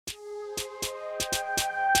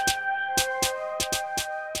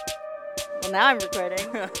Now I'm recording.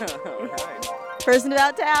 All right. Person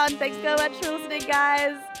about town. Thanks so much for listening,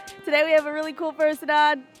 guys. Today we have a really cool person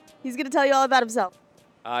on. He's going to tell you all about himself.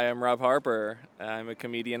 I am Rob Harper. I'm a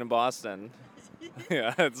comedian in Boston.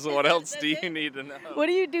 Yeah, so what else do you need to know? What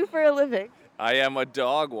do you do for a living? I am a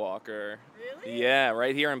dog walker. Really? Yeah,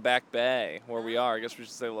 right here in Back Bay, where we are. I guess we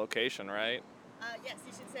should say location, right? Yes,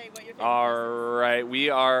 you should say what your favorite All place right, we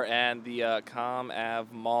are at the Com Ave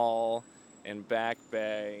Mall in Back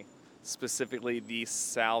Bay, specifically the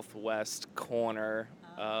southwest corner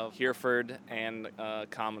of Hereford and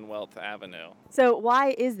Commonwealth Avenue. is. So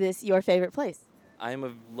why is this your favorite place? I'm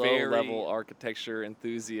a low-level architecture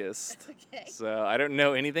enthusiast, Okay. so I don't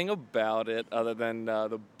know anything about it other than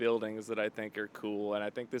the buildings that I think are cool, and I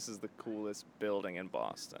think this is the coolest building in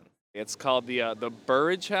Boston. It's called the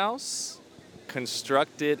Burridge House,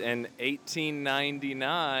 constructed in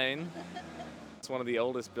 1899. It's one of the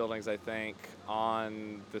oldest buildings, I think,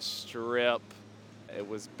 on the Strip. It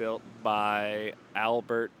was built by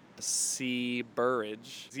Albert C.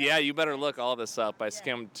 Burridge. Yeah, you better look all this up. I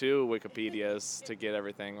skimmed 2 Wikipedias to get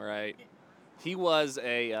everything right. He was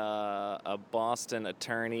a Boston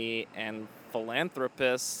attorney and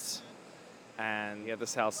philanthropist, and he had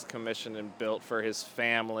this house commissioned and built for his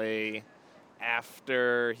family.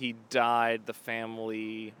 After he died, the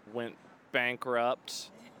family went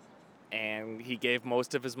bankrupt, and he gave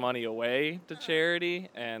most of his money away to charity,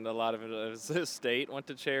 and a lot of his estate went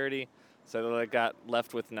to charity. So they got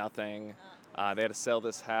left with nothing. They had to sell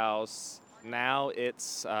this house. Now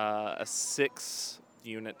it's a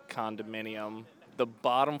 6-unit condominium. The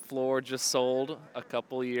bottom floor just sold a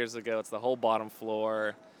couple years ago. It's the whole bottom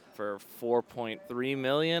floor for $4.3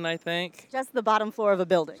 million, I think. Just the bottom floor of a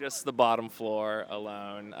building. Just the bottom floor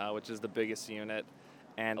alone, which is the biggest unit.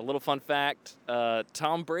 And a little fun fact,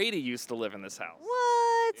 Tom Brady used to live in this house. What?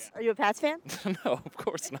 Yeah. Are you a Pats fan? No, of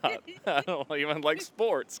course not. I don't even like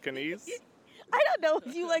sports, Kenise. I don't know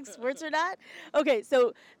if you like sports or not. Okay,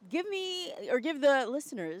 so give me, or give the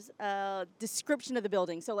listeners a description of the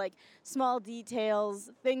building. So like small details,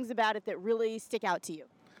 things about it that really stick out to you.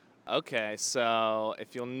 Okay, so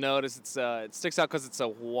if you'll notice, it sticks out because it's a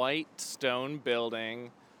white stone building.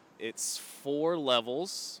 It's 4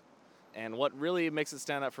 levels, and what really makes it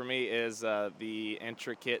stand out for me is the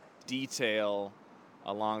intricate detail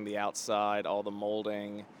along the outside, all the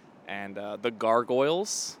molding, and the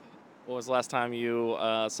gargoyles. When was the last time you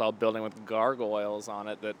saw a building with gargoyles on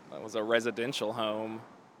it that was a residential home?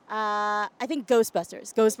 I think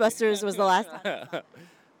Ghostbusters. Ghostbusters was the last time.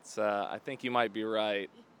 So I think you might be right.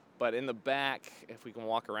 But in the back, if we can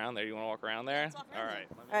walk around there, you want to walk around there? All right.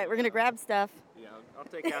 All right, we're going to grab stuff. Yeah, I'll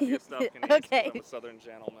take half your stuff. Kenise, Okay. I'm a Southern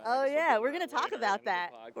gentleman. Oh, yeah, we're going to talk about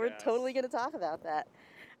that. We're totally going to talk about that.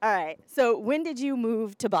 All right, so when did you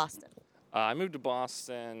move to Boston? I moved to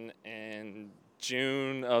Boston in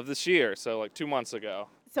June of this year, so like 2 months ago.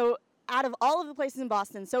 So out of all of the places in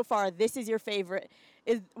Boston so far, this is your favorite.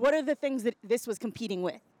 What are the things that this was competing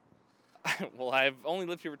with? Well, I've only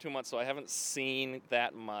lived here for 2 months, so I haven't seen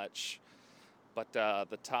that much. But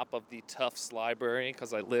the top of the Tufts Library,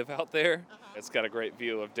 because I live out there, it's got a great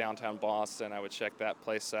view of downtown Boston. I would check that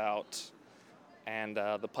place out. And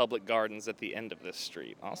the public gardens at the end of this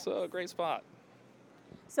street, also a great spot.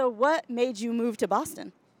 So what made you move to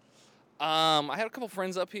Boston? I had a couple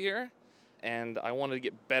friends up here, and I wanted to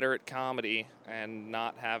get better at comedy and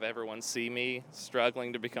not have everyone see me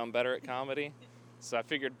struggling to become better at comedy. So I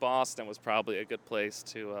figured Boston was probably a good place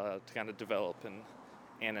to kind of develop in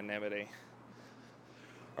anonymity.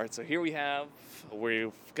 All right, so here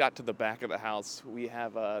we've got to the back of the house. We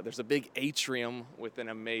have, there's a big atrium with an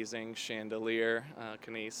amazing chandelier.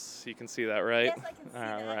 Kenise, you can see that, right? Yes, I can see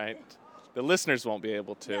that. All right. The listeners won't be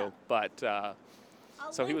able to, No. but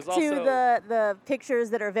so he was to also... the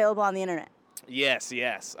pictures that are available on the internet. Yes.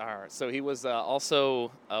 All right. So he was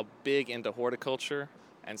also big into horticulture,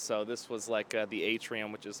 and so this was like the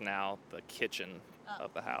atrium, which is now the kitchen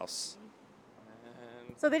of the house.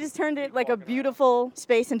 And So they just turned it keep like a walking around. beautiful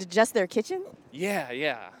space into just their kitchen?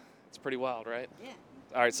 Yeah. It's pretty wild, right? Yeah.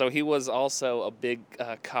 All right. So he was also a big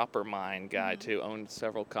copper mine guy too. Owned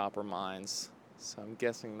several copper mines. So I'm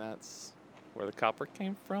guessing that's where the copper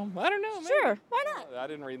came from. I don't know. Maybe. Sure, why not? I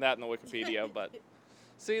didn't read that in the Wikipedia, but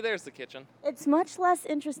see, there's the kitchen. It's much less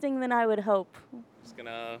interesting than I would hope. Just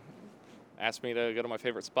gonna ask me to go to my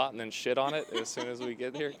favorite spot and then shit on it as soon as we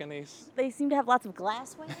get here, Kenise. They seem to have lots of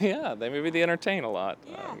glassware. Yeah, they entertain a lot,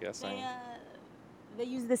 I'm Yeah, guessing. they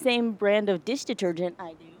use the same brand of dish detergent I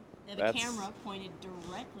do. The That's- camera pointed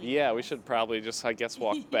directly. Yeah, at we us. should probably just, I guess,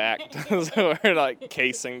 walk back. So we're like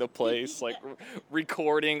casing the place, like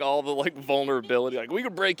recording all the like vulnerability. Like we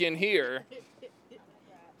could break in here.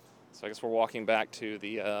 So I guess we're walking back to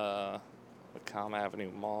the Comm Avenue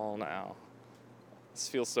Mall now. This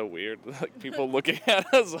feels so weird, like people looking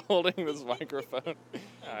at us holding this microphone.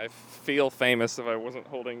 I feel famous if I wasn't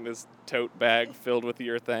holding this tote bag filled with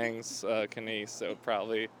your things, Kenise, so it would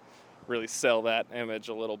probably really sell that image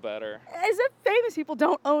a little better. As if famous people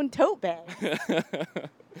don't own tote bags.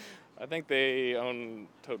 I think they own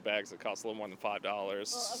tote bags that cost a little more than $5. Well,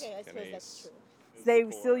 okay, I suppose that's true. Is They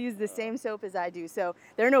the still poor. use the same soap as I do, so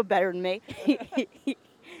they're no better than me.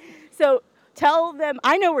 So tell them,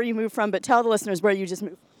 I know where you moved from, but tell the listeners where you just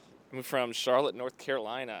moved. I'm from Charlotte, North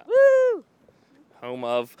Carolina, Woo! home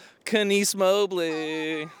of Kenise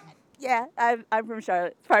Mobley. Yeah, I'm from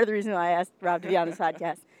Charlotte. It's part of the reason why I asked Rob to be on this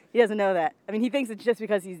podcast. He doesn't know that. I mean, he thinks it's just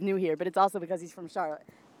because he's new here, but it's also because he's from Charlotte.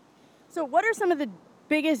 So what are some of the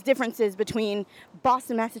biggest differences between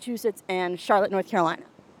Boston, Massachusetts, and Charlotte, North Carolina?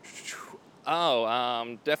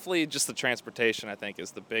 Oh, definitely just the transportation, I think,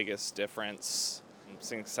 is the biggest difference.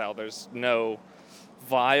 Seeing as how there's no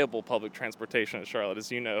viable public transportation in Charlotte,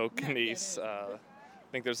 as you know, Kenise. I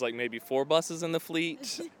think there's like maybe 4 buses in the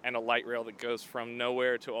fleet and a light rail that goes from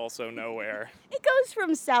nowhere to also nowhere. It goes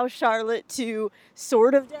from South Charlotte to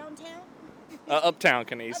sort of downtown. Uptown,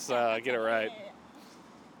 Kenise, get it right. Yeah.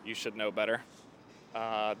 You should know better.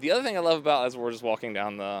 The other thing I love about as we're just walking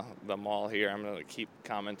down the mall here, I'm going to keep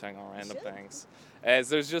commenting on random things, as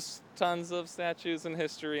there's just tons of statues and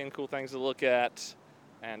history and cool things to look at.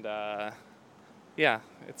 And yeah,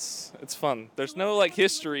 it's fun. There's no like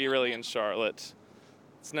history really in Charlotte.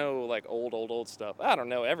 It's no like old stuff. I don't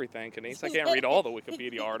know everything, Kenise. I can't read all the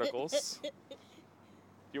Wikipedia articles.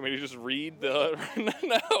 You want me to just read the?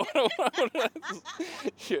 No.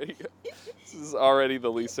 This is already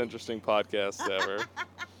the least interesting podcast ever.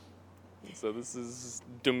 So this is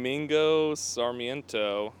Domingo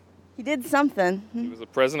Sarmiento. He did something. He was the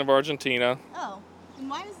president of Argentina. Oh, and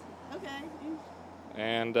why is okay?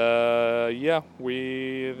 And yeah,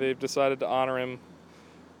 they've decided to honor him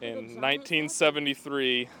in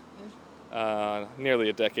 1973, nearly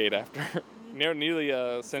a decade after, nearly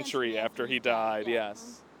a century after he died.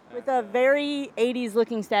 Yes. With a very 80s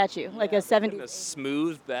looking statue, like a 70s. To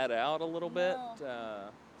smooth that out a little bit. All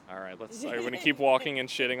right, are we going to keep walking and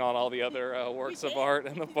shitting on all the other works of art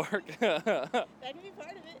in the park? That can be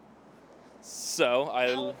part of it. So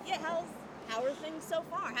How are things so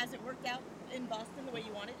far? Has it worked out in Boston the way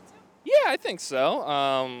you wanted it to? Yeah, I think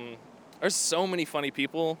so. There's so many funny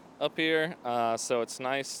people up here, so it's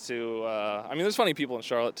nice to. I mean, there's funny people in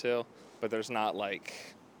Charlotte too, but there's not like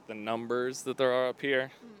the numbers that there are up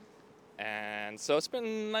here. And so it's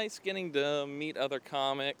been nice getting to meet other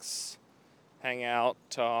comics, hang out,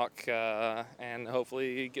 talk, and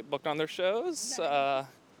hopefully get booked on their shows.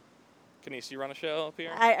 Kenise, you run a show up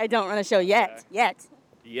here? I don't run a show yet. Okay.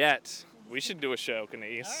 Yet. We should do a show,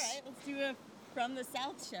 Kenise. All right, let's do a From the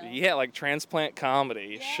South show. Yeah, like transplant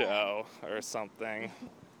comedy show or something.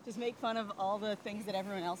 Just make fun of all the things that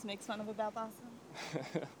everyone else makes fun of about Boston.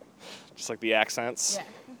 Just like the accents. Yeah.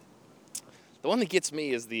 The one that gets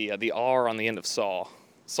me is the R on the end of saw.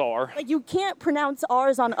 SAR. Like you can't pronounce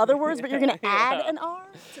R's on other words, but you're going to add an R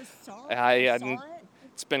to SAR?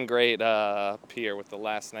 It's been great up here with the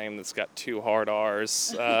last name that's got 2 hard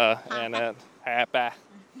R's and it. Hapa.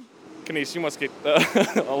 Kenise, you must get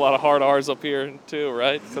a lot of hard R's up here too,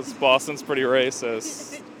 right? Because Boston's pretty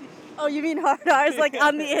racist. Oh, you mean hard R's like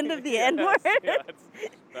on the end of the N word? Yeah,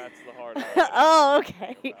 that's the hard R. Oh,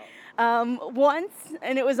 okay. Once,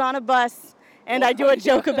 and it was on a bus, and I do a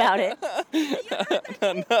joke about it.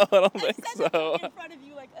 No, I don't think so. In front of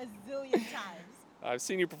you like a zillion times. I've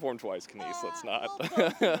seen you perform twice, Kenise. Let's not. Well,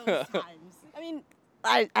 both of those times. I mean,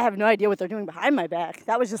 I have no idea what they're doing behind my back.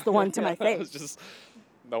 That was just the one to my face. That was just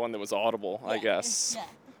the one that was audible, I guess. Yeah.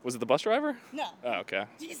 Was it the bus driver? No. Oh, okay.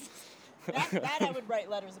 Jesus. That I would write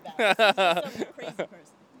letters about. This is just some crazy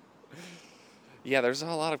person. Yeah, there's a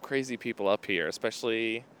lot of crazy people up here,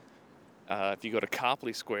 especially if you go to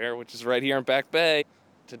Copley Square, which is right here in Back Bay.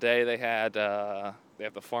 Today they have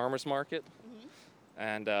the farmers market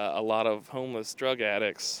and a lot of homeless drug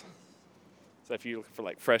addicts. So if you look for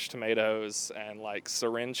like fresh tomatoes and like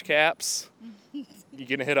syringe caps, you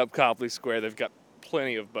can hit up Copley Square. They've got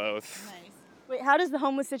plenty of both. Nice. Wait, how does the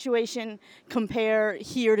homeless situation compare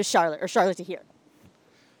here to Charlotte, or Charlotte to here?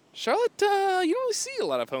 Charlotte, you don't really see a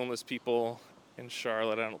lot of homeless people in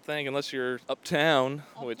Charlotte, I don't think, unless you're uptown,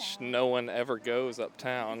 which no one ever goes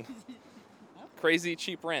uptown. Crazy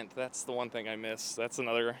cheap rent, that's the one thing I miss. That's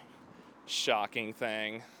another shocking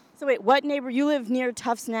thing. So wait, what you live near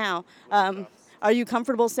Tufts now. Are you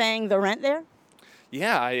comfortable saying the rent there?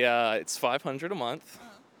 Yeah, it's $500 a month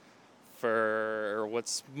for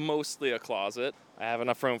what's mostly a closet. I have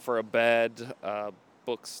enough room for a bed, a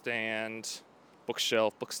bookstand,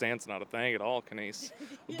 bookshelf. Bookstand's not a thing at all, Kenise.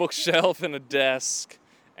 A bookshelf and a desk,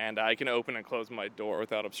 and I can open and close my door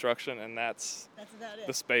without obstruction, and that's about it.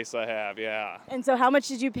 the space I have, yeah. And so how much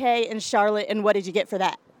did you pay in Charlotte, and what did you get for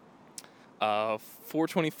that?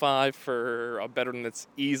 $425 for a bedroom that's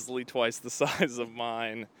easily twice the size of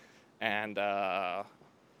mine, and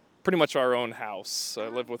pretty much our own house. I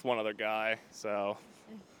live with one other guy, so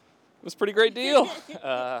it was a pretty great deal.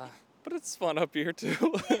 But it's fun up here too.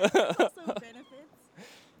 Also benefits.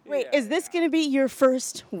 Wait, is this going to be your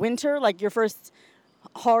first winter, like your first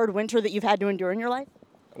hard winter that you've had to endure in your life?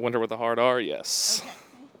 Winter with a hard R, yes. Okay.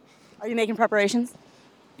 Are you making preparations?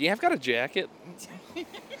 Yeah, I've got a jacket.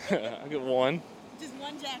 I got one. Just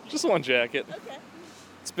one jacket? Just one jacket. Okay.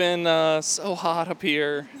 It's been so hot up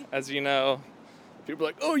here, as you know. People are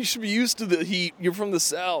like, oh, you should be used to the heat. You're from the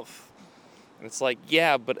South. And it's like,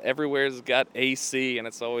 yeah, but everywhere's got AC, and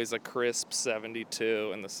it's always a crisp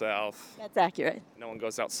 72 in the South. That's accurate. No one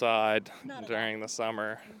goes outside Not at during the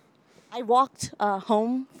summer. I walked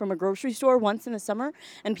home from a grocery store once in the summer,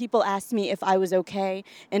 and people asked me if I was okay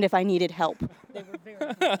and if I needed help. They were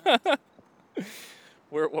very concerned.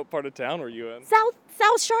 What part of town were you in?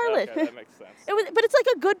 South Charlotte. Okay, that makes sense. But it's like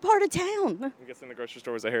a good part of town. I'm guessing the grocery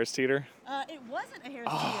store was a Harris Teeter? It wasn't a Harris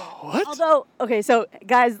Teeter. What? Although, okay, so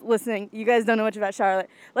guys listening, you guys don't know much about Charlotte.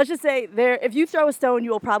 Let's just say if you throw a stone, you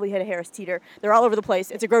will probably hit a Harris Teeter. They're all over the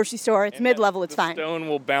place. It's a grocery store. It's And mid-level. It's the fine. stone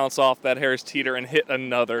will bounce off that Harris Teeter and hit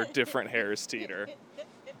another different Harris Teeter.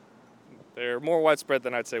 They're more widespread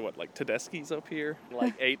than I'd say, like Tedeschi's up here?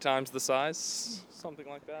 Like 8 times the size? Something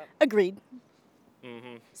like that. Agreed.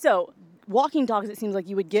 Mm-hmm. So, walking dogs, it seems like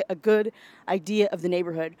you would get a good idea of the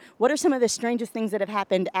neighborhood. What are some of the strangest things that have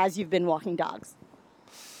happened as you've been walking dogs?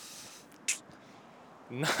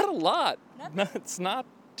 Not a lot. No, it's not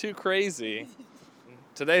too crazy.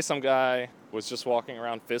 Today, some guy was just walking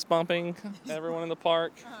around fist bumping everyone in the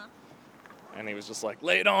park. And he was just like,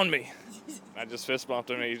 lay it on me. I just fist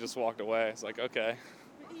bumped him and he just walked away. It's like, okay.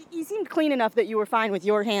 You seemed clean enough that you were fine with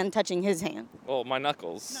your hand touching his hand. Well, my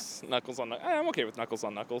knuckles. Knuckles on knuckles. I'm okay with knuckles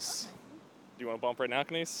on knuckles. Do you want to bump right now,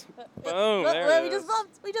 Kenise? Boom, there it We is.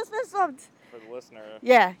 We just fist bumped. For the listener.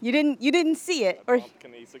 Yeah, you didn't see it. I bumped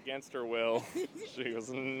Kenise against her will. She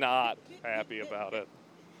was not happy about it.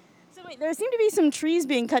 So wait, there seem to be some trees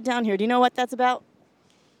being cut down here. Do you know what that's about?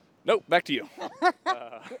 Nope, back to you.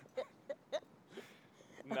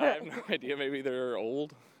 No, I have no idea. Maybe they're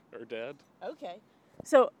old or dead. Okay.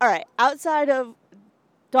 So, all right, outside of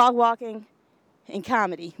dog walking and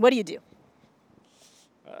comedy, what do you do?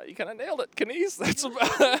 You kind of nailed it, Kenise. That's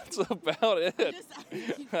about it.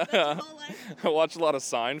 I watch a lot of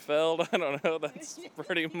Seinfeld. I don't know. That's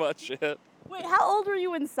pretty much it. Wait, how old were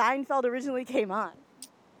you when Seinfeld originally came on?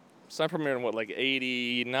 Seinfeld premiered in what, like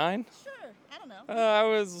 89? Sure, I don't know. I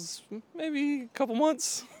was maybe a couple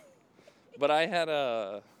months. But I have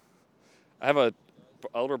a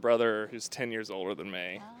older brother who's 10 years older than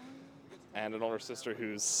me, and an older sister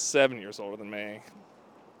who's 7 years older than me.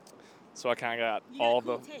 So I kind of got You got all a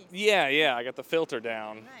cool the taste. yeah. I got the filter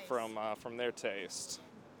down Nice. from their taste.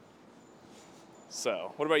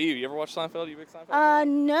 So, what about you? You ever watch Seinfeld? You a big Seinfeld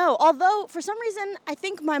fan? No. Although, for some reason, I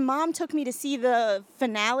think my mom took me to see the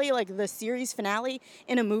finale, like the series finale,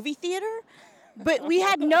 in a movie theater. But we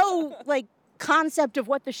had no, concept of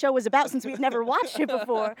what the show was about since we've never watched it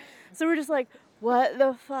before. So we're just like, what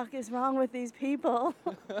the fuck is wrong with these people?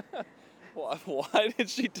 Why did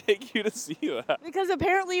she take you to see that? Because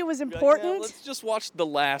apparently it was Be like, important. "Yeah, let's just watch the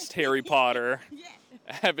last Harry Potter,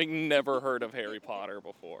 having never heard of Harry Potter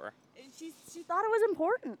before. She thought it was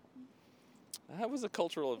important. That was a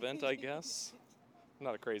cultural event, I guess. I'm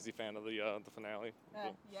not a crazy fan of the finale.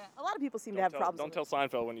 Yeah. A lot of people seem to have problems. Don't tell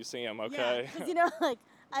Seinfeld when you see him, okay? Because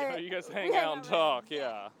You guys hang out and talk,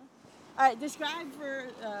 yeah. All right, describe for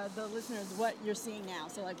the listeners what you're seeing now.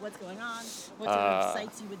 So, what's going on? What sort of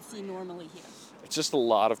sights you would see normally here? It's just a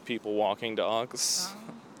lot of people walking dogs.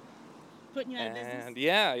 Putting you out of business? And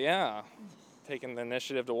yeah. Taking the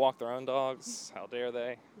initiative to walk their own dogs. How dare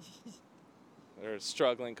they? There's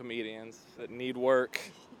struggling comedians that need work,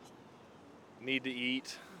 need to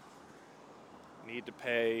eat, need to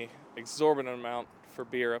pay exorbitant amount for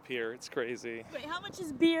beer up here. It's crazy. Wait, how much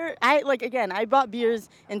is beer? I bought beers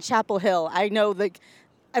in Chapel Hill. I know,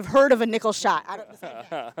 I've heard of a nickel shot. I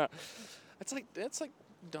don't. It's like $1.50,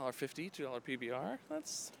 $2 PBR.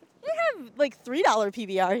 They have $3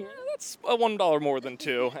 PBR here. That's $1 more than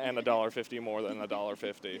 $2 and $1.50 more than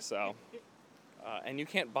 $1.50. So, and you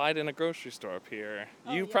can't buy it in a grocery store up here.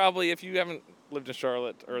 Oh, You yeah. probably, if you haven't lived in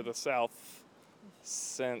Charlotte or the South,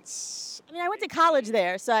 since. I mean, I went to college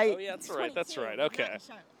there, so I. Oh yeah, that's right. That's 22, right. not Okay. in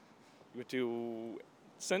Charlotte. You went to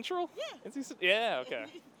Central? Yeah. Yeah. Okay.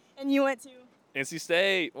 And you went to? NC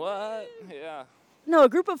State. What? Yeah. No, a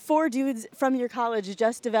group of 4 dudes from your college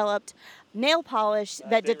just developed nail polish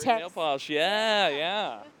that David detects. nail polish.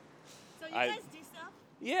 Yeah. So you I- guys do stuff?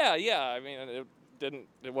 Yeah. I mean,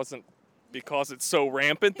 it wasn't because it's so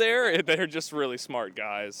rampant there. They're just really smart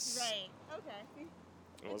guys. Right. Okay.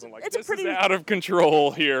 It wasn't like It's a this pretty- is out of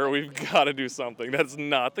control here. We've got to do something. That's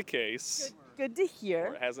not the case. Good to Or hear.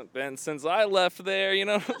 it hasn't been since I left there. You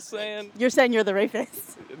know what I'm saying? You're saying you're the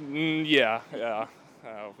rapist? Yeah.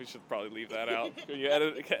 We should probably leave that out. Can you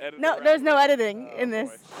edit No, it out? there's no editing Oh, in this.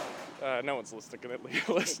 boy. No one's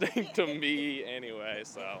listening to me anyway,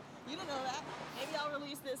 so. You don't know that. Maybe I'll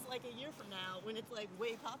release this like a year from now when it's like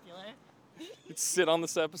way popular. Sit on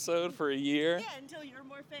this episode for a year. Yeah, until you're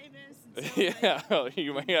more famous. Until, Yeah,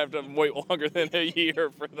 you may have to wait longer than a year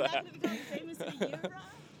for You're not that. gonna become famous in a year, Rob?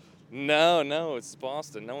 No, it's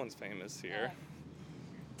Boston. No one's famous here.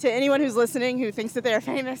 To anyone who's listening who thinks that they're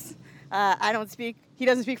famous, I don't speak. He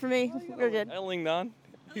doesn't speak for me. We're good. Ellington.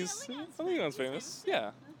 Ellington's Ellington's famous. famous.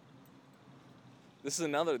 Yeah. This is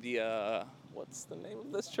another, what's the name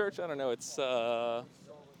of this church? I don't know. It's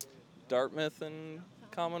Dartmouth and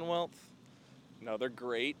Commonwealth. Another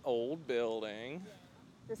great old building.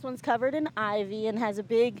 This one's covered in ivy and has a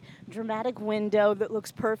big dramatic window that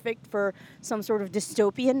looks perfect for some sort of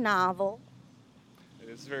dystopian novel. It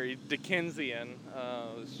is very Dickensian,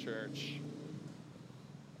 this church.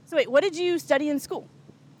 So wait, what did you study in school?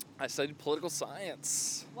 I studied political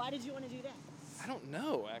science. Why did you want to do that? I don't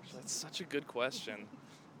know, actually. It's such a good question.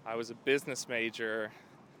 I was a business major,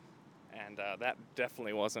 and that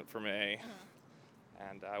definitely wasn't for me.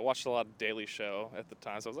 And I watched a lot of Daily Show at the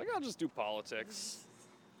time, so I was like, I'll just do politics.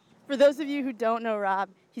 For those of you who don't know Rob,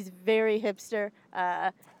 he's very hipster.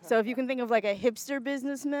 So if you can think of like a hipster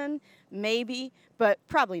businessman, maybe, but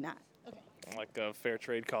probably not. Okay. Like a fair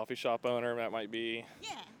trade coffee shop owner, that might be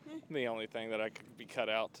Yeah. the only thing that I could be cut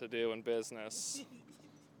out to do in business.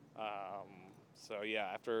 So yeah,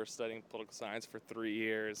 after studying political science for 3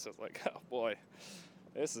 years, I was like, oh boy,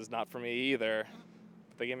 this is not for me either.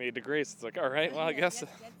 But they gave me a degree, so it's like, all right, well, I guess. So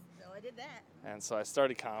I did that. And so I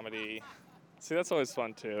started comedy. See, that's always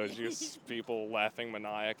fun too, is just people laughing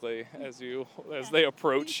maniacally as they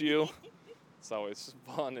approach you. It's always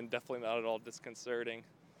fun and definitely not at all disconcerting.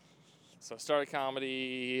 So I started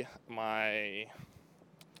comedy my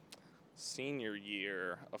senior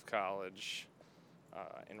year of college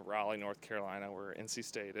in Raleigh, North Carolina, where NC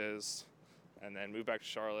State is, and then moved back to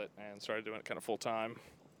Charlotte and started doing it kind of full time.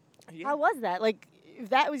 Yeah. How was that? Like, if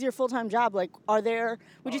that was your full-time job, like,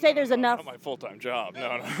 would you say there's enough? Not my full-time job.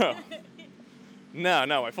 No.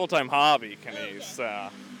 No, my full-time hobby, Kenise.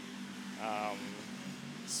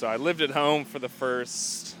 So I lived at home for the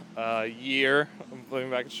first year of living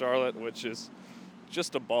back in Charlotte, which is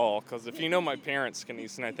just a ball, because if you know my parents,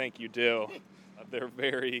 Kenise, and I think you do, they're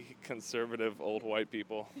very conservative old white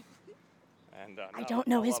people. And I don't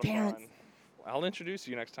know his parents. I'll introduce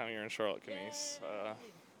you next time you're in Charlotte, Kenise. You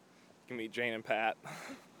can meet Jane and Pat.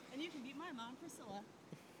 And you can meet my mom, Priscilla.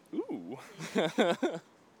 Ooh.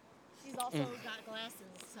 She's also got glasses,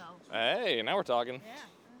 so. Hey, now we're talking. Yeah.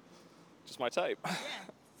 Just my type. Yeah.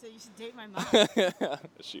 So you should date my mom.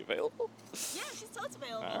 Is she available? Yeah, she's totally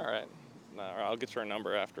available. All right. No, I'll get her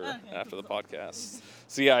number after Okay, the podcast.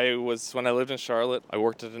 So yeah, when I lived in Charlotte, I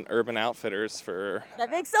worked at an Urban Outfitters for That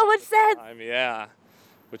makes so much sense.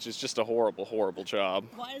 which is just a horrible, horrible job.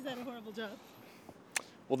 Why is that a horrible job?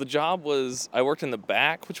 Well, the job was, I worked in the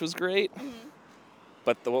back, which was great.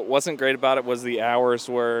 But what wasn't great about it was the hours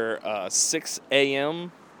were 6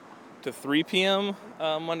 a.m. to 3 p.m.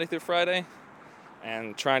 Monday through Friday.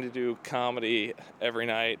 And trying to do comedy every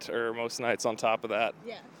night, or most nights on top of that,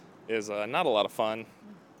 Yeah. is not a lot of fun.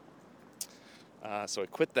 So I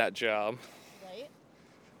quit that job Right?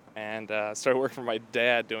 and started working for my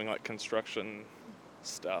dad doing like construction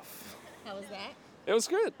stuff. How was that? It was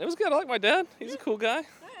good. I like my dad. He's a cool guy.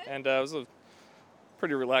 And it was a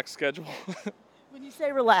pretty relaxed schedule. When you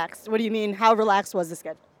say relaxed, what do you mean? How relaxed was the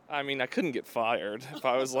schedule? I mean, I couldn't get fired if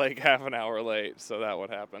I was like half an hour late, so that would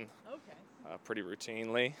happen Okay. pretty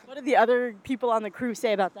routinely. What did the other people on the crew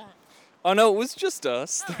say about that? Oh no, it was just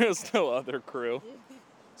us. There was no other crew.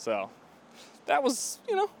 So that was,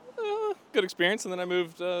 good experience, and then I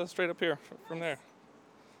moved straight up here from there.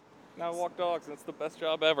 Now I walk dogs, and it's the best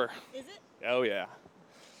job ever. Is it? Oh yeah.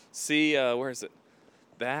 See, where is it?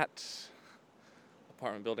 That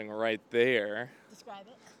apartment building right there. Describe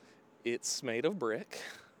it. It's made of brick.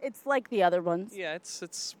 It's like the other ones. Yeah,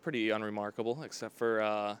 it's pretty unremarkable, except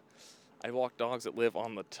for I walk dogs that live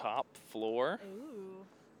on the top floor, Ooh.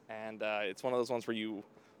 and it's one of those ones where you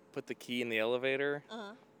put the key in the elevator,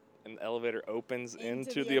 and the elevator opens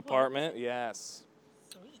into the apartment. Yes.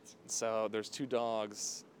 Sweet. So there's 2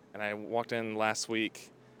 dogs, and I walked in last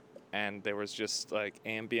week, and there was just like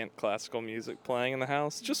ambient classical music playing in the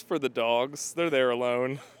house, just for the dogs. They're there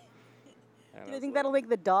alone. And Do I you was think like, that'll make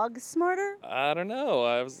the dogs smarter? I don't know.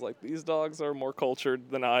 I was like, these dogs are more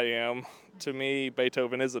cultured than I am. To me,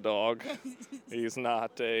 Beethoven is a dog. He's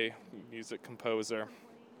not a music composer.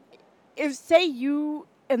 If, say, you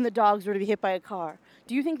and the dogs were to be hit by a car,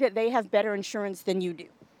 do you think that they have better insurance than you do?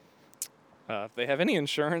 If they have any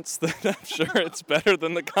insurance, then I'm sure it's better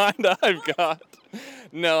than the kind I've got.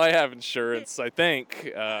 No, I have insurance, I think.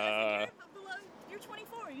 You're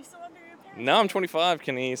 24. Are you still under your parents? No, I'm 25,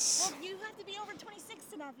 Kenise. Well, you have to be over 26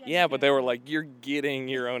 to not be Yeah, but they were like, you're getting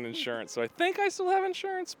your own insurance. So I think I still have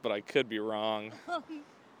insurance, but I could be wrong.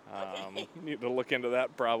 Need to look into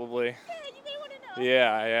that probably. Yeah, you may want to know.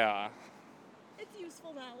 Yeah. It's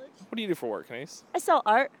useful knowledge. What do you do for work, Kenise? I sell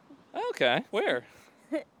art. Okay, where?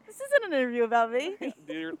 This isn't an interview about me. I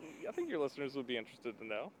think your listeners would be interested to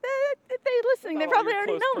know. They're listening. They About all probably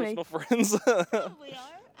your already close know me. personal friends. Probably are.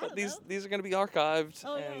 But these are going to be archived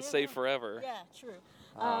Oh, and yeah, saved forever. Yeah,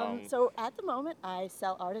 true. So at the moment, I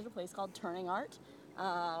sell art at a place called Turning Art.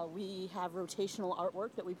 We have rotational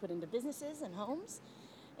artwork that we put into businesses and homes.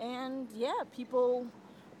 And yeah, people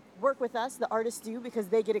work with us, the artists do, because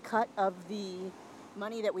they get a cut of the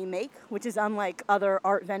money that we make, which is unlike other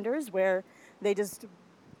art vendors where they just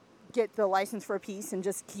get the license for a piece and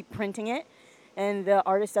just keep printing it. And the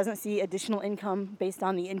artist doesn't see additional income based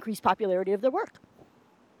on the increased popularity of their work.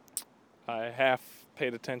 I half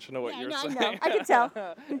paid attention to what you were saying. I know. I could tell.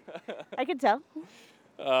 I could tell.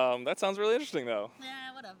 That sounds really interesting, though.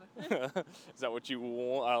 Yeah, whatever. Is that what you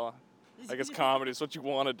want? I guess comedy is what you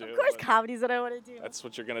want to do. Of course, but comedy's what I want to do. That's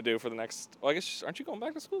what you're going to do for the next... Well, I guess, aren't you going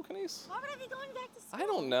back to school, Kenise? Why would I be going back to school? I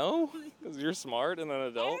don't know. Because you're smart and an I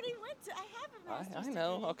adult. already went to. I have a master's I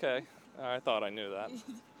know. degree. Okay. I thought I knew that.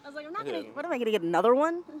 I was like, I'm not I gonna. didn't. What am I gonna get another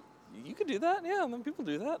one? You could do that. Yeah, and then people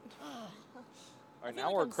do that. All right, feel now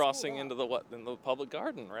like we're I'm crossing schooled into the what? In the public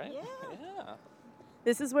garden, right? Yeah. Yeah.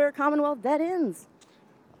 This is where Commonwealth dead ends.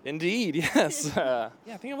 Indeed, yes. Yeah,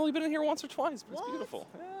 I think I've only been in here once or twice, but it's What? beautiful.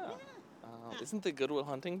 Yeah. Isn't the Goodwill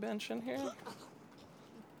hunting bench in here?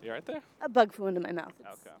 You right there? A bug flew into my mouth.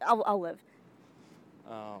 Okay. I'll live.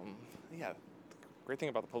 Yeah. The great thing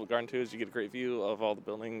about the public garden too is you get a great view of all the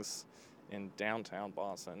buildings in downtown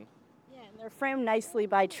Boston. Yeah, and they're framed nicely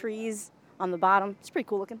by trees on the bottom. It's pretty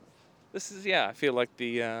cool looking. This is I feel like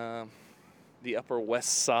the Upper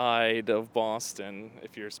West Side of Boston,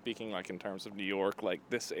 if you're speaking like in terms of New York, like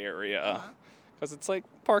this area. Because it's like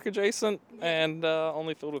park adjacent and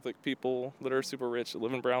only filled with like people that are super rich that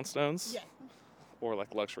live in brownstones. Yeah. Or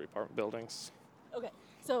like luxury apartment buildings. Okay,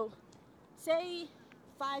 so say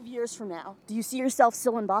 5 years from now, do you see yourself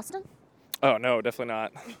still in Boston? Oh no, definitely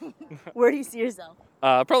not. Where do you see yourself?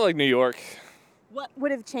 Probably like New York. What would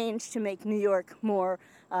have changed to make New York more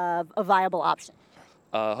of a viable option?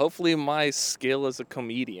 Hopefully my skill as a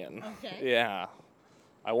comedian. Okay. Yeah.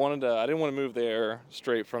 I didn't want to move there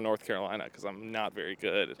straight from North Carolina because I'm not very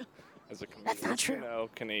good as a comedian. That's not true. You know,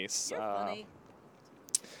 Kenise. You're funny.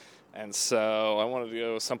 And so I wanted to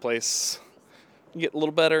go someplace, get a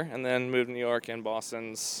little better, and then move to New York, and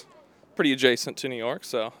Boston's pretty adjacent to New York,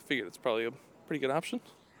 so I figured it's probably a pretty good option.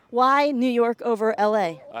 Why New York over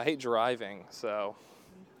LA? I hate driving, so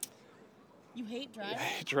You hate driving? I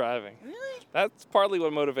hate driving. Really? That's partly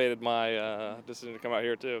what motivated my decision to come out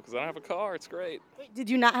here, too, because I don't have a car. It's great. Did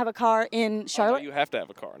you not have a car in Oh, no, Charlotte? you have to have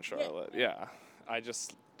a car in Charlotte, yeah. I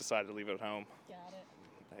just decided to leave it at home. Got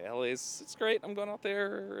it. It's great. I'm going out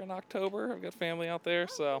there in October. I've got family out there,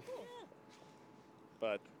 so.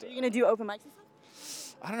 But Are you going to do open mics and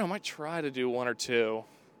stuff? I don't know. I might try to do one or two.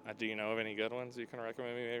 Do you know of any good ones you can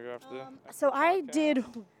recommend me maybe after the So the I podcast?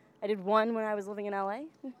 did one when I was living in LA.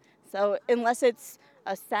 So unless it's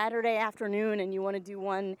a Saturday afternoon and you want to do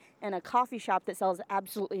one in a coffee shop that sells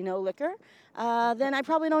absolutely no liquor, then I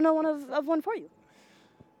probably don't know of one for you.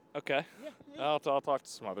 Okay. I'll talk to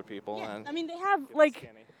some other people. Yeah, and I mean they have get like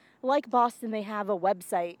skinny. like Boston, they have a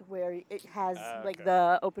website where it has like Okay.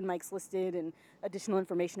 the open mics listed and additional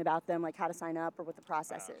information about them, like how to sign up or what the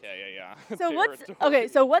process is. Yeah. So what's Territory. okay?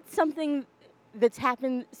 So what's something that's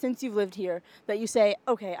happened since you've lived here that you say,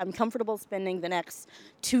 okay, I'm comfortable spending the next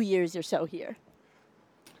 2 years or so here?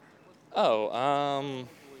 Oh,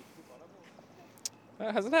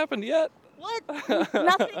 that hasn't happened yet. What?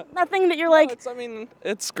 nothing that you're No, like.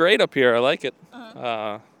 it's great up here. I like it.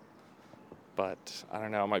 Uh-huh. But I don't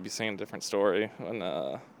know. I might be saying a different story when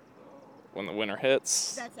when the winter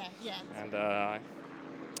hits. That's it, yeah. And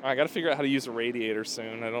I got to figure out how to use a radiator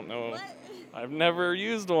soon. I don't know. What? I've never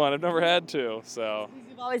used one. I've never had to. So.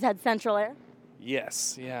 You've always had central air?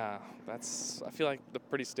 Yes, yeah. I feel like the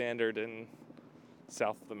pretty standard in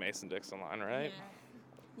south of the Mason-Dixon line, right? Yeah.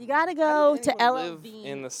 You gotta go to live LLV.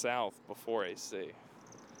 in the south before AC.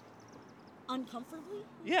 Uncomfortably?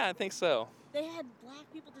 Yeah, I think so. They had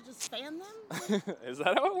black people to just fan them? Is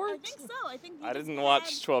that how it I works? think so. I think I didn't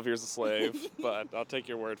watch 12 Years a Slave, but I'll take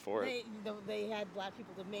your word for it. They had black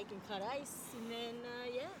people to make and cut ice, and then,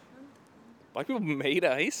 yeah. Black people made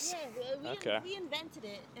ice? Yeah, we invented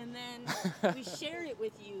it, and then we shared it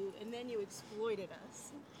with you, and then you exploited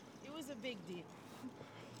us. It was a big deal.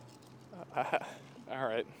 All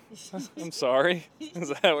right. I'm sorry. Is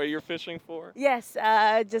that what you're fishing for? Yes,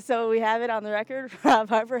 just so we have it on the record, Rob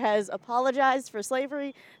Harper has apologized for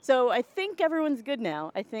slavery, so I think everyone's good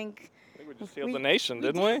now. I think we just healed the nation,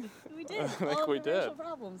 didn't we? We did. I think All we of the did. racial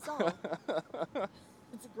problems solved.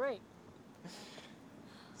 It's great.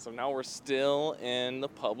 So now we're still in the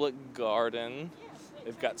public garden.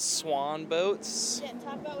 They've got swan boats. Yeah,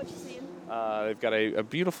 talk about what you're seeing. They've got a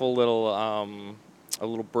beautiful little a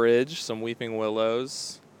little bridge, some weeping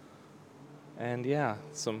willows, and yeah,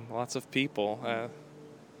 lots of people.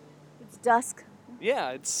 It's dusk.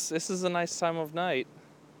 Yeah, this is a nice time of night.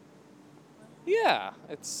 Yeah,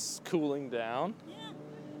 it's cooling down. Yeah.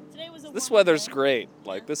 Today was a This warm weather's day. great.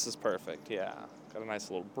 Like, this is perfect. Yeah. Got a nice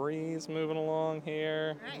little breeze moving along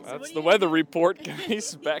here. All right, so That's what are the you weather gonna do? report,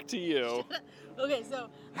 guys. Back to you. Okay, so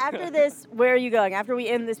after this, where are you going? After we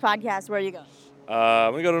end this podcast, where are you going?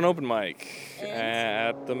 We go to an open mic And?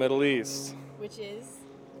 at the Middle East. Which is?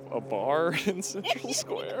 A bar in Central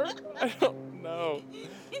Square? I don't know.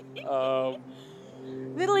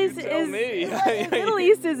 Middle East You tell me. Middle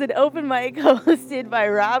East is an open mic hosted by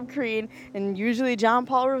Rob Crean and usually John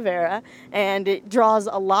Paul Rivera, and it draws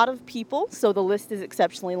a lot of people, so the list is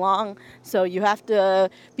exceptionally long. So you have to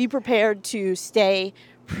be prepared to stay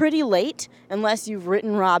pretty late unless you've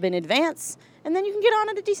written Rob in advance, and then you can get on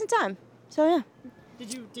at a decent time. So yeah.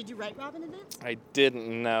 Did you write Rob in advance? I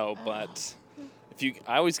didn't know, but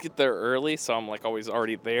I always get there early, so I'm like always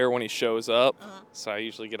already there when he shows up. So I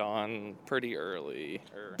usually get on pretty early.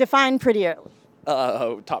 Define pretty early.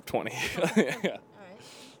 Top 20. Yeah. All right.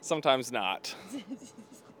 Sometimes not.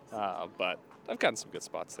 But I've gotten some good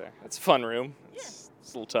spots there. It's a fun room. It's a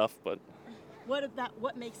little tough, but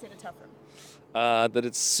What makes it a tough room? that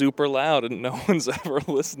it's super loud and no one's ever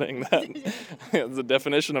listening. That's the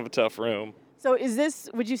definition of a tough room. So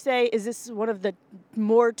would you say, is this one of the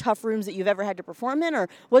more tough rooms that you've ever had to perform in, or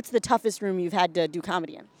what's the toughest room you've had to do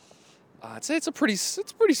comedy in? I'd say it's a pretty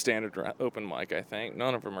standard open mic, I think.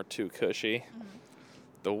 None of them are too cushy. Mm-hmm.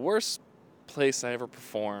 The worst place I ever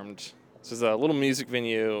performed, this is a little music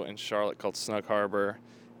venue in Charlotte called Snug Harbor,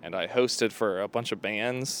 and I hosted for a bunch of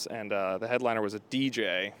bands, and the headliner was a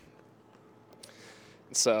DJ.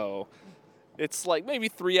 So it's like maybe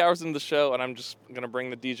 3 hours into the show, and I'm just going to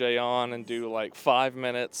bring the DJ on and do like 5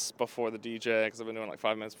 minutes before the DJ, because I've been doing like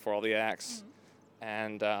 5 minutes before all the acts. Mm-hmm.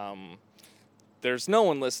 And there's no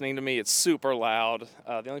one listening to me. It's super loud.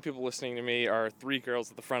 The only people listening to me are 3 girls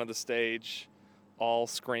at the front of the stage, all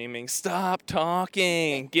screaming, "Stop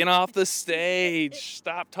talking! Get off the stage!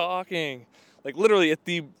 Stop talking!" Like literally at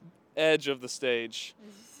the edge of the stage.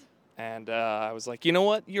 And I was like, you know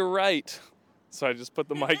what? You're right. So I just put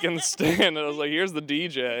the mic in the stand, and I was like, here's the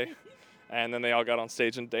DJ. And then they all got on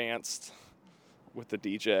stage and danced with the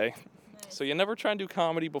DJ. Nice. So you never try and do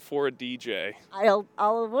comedy before a DJ. I'll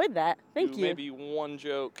avoid that. Thank you. Maybe one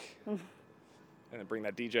joke, and then bring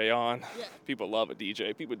that DJ on. Yeah. People love a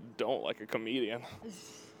DJ. People don't like a comedian.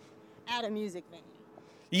 At a music venue.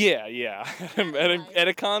 Yeah. At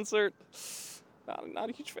a concert,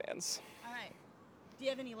 not huge fans. All right. Do you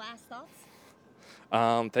have any last thoughts?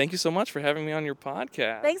 Thank you so much for having me on your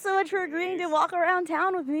podcast. Thanks so much for agreeing to walk around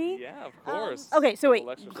town with me. Yeah, of course. Okay, so wait,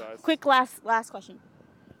 quick last question.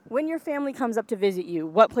 When your family comes up to visit you,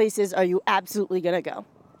 what places are you absolutely going to go?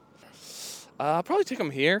 I'll probably take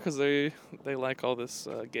them here because they like all this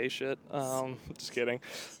gay shit. Just kidding.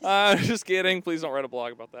 Just kidding. Please don't write a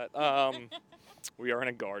blog about that. We are in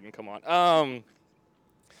a garden. Come on.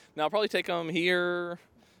 Now I'll probably take them here,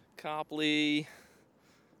 Copley,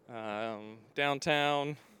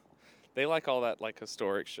 downtown. They like all that like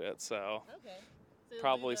historic shit, so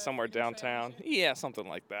probably somewhere downtown. Yeah, something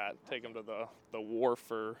like that. Take them to the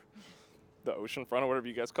wharf or the ocean front or whatever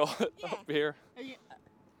you guys call it up here.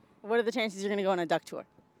 What are the chances you're going to go on a duck tour?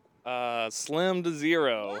 Slim to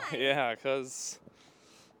zero. Why? Yeah, because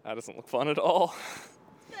that doesn't look fun at all.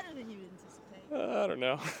 It's better than you anticipate. I don't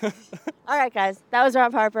know. All right, guys. That was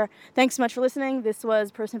Rob Harper. Thanks so much for listening. This was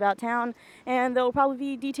Person About Town, and there will probably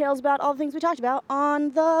be details about all the things we talked about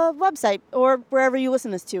on the website or wherever you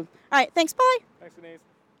listen this to. All right, thanks. Bye. Thanks, Denise.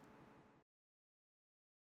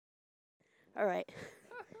 All right.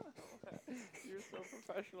 You're so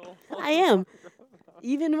professional. I am.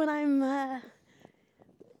 Even when I'm,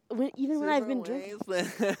 when I've been drinking.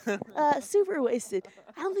 Super wasted.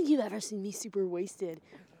 I don't think you've ever seen me super wasted,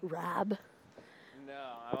 Rob.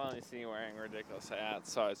 No, I've only seen you wearing ridiculous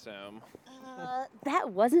hats, so I assume.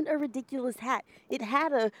 That wasn't a ridiculous hat. It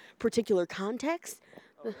had a particular context.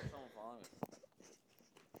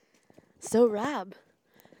 So, Rob,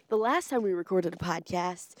 the last time we recorded a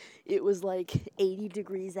podcast, it was like 80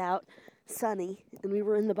 degrees out, sunny, and we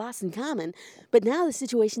were in the Boston Common. But now the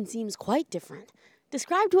situation seems quite different.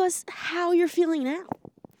 Describe to us how you're feeling now.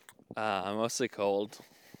 Mostly cold.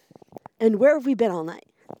 And where have we been all night?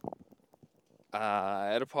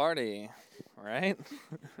 At a party, right?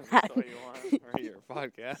 That's what you want for your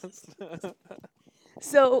podcast.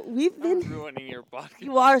 So we've I'm been... ruining your podcast.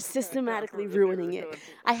 You are systematically ruining it.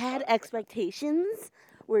 I had expectations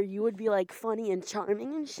where you would be like funny and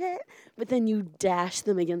charming and shit, but then you dash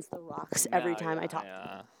them against the rocks every time I talk.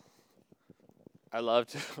 Yeah. I love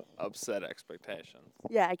to upset expectations.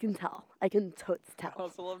 Yeah, I can tell. I can totes I tell.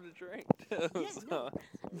 also love to drink, too. So.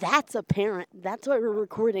 That's apparent. That's why we're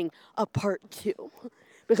recording a part 2.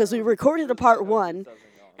 Because we recorded a part 1,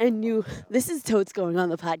 and this is totes going on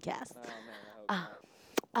the podcast.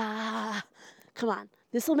 Come on.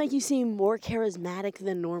 This will make you seem more charismatic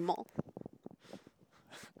than normal.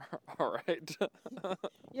 All right.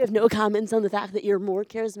 You have no comments on the fact that you're more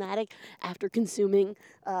charismatic after consuming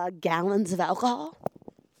gallons of alcohol?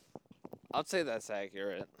 I'd say that's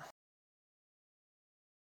accurate.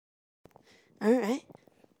 All right.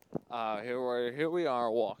 Here we are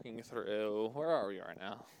walking through. Where are we right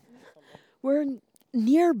now? We're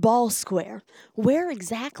near Ball Square. Where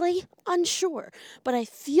exactly? Unsure. But I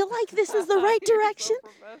feel like this is the right direction.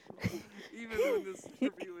 Even when this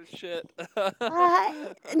interview is shit.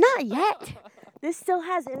 Not yet. This still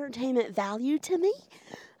has entertainment value to me.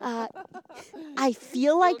 I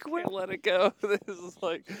feel like we're... Let it go. This is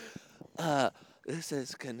like, this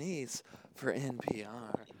is Kenise for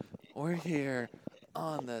NPR. We're here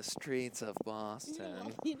on the streets of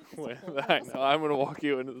Boston. I know, I'm going to walk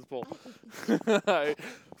you into this pool.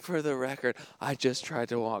 For the record, I just tried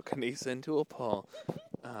to walk Kenise into a pool.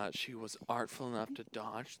 She was artful enough to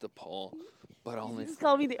dodge the pole, but only... You just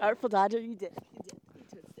called me the Artful Dodger? You did.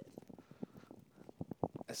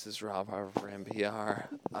 This is Rob Harper for NPR.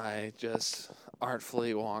 I just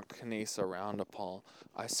artfully walked Kenise around a pole.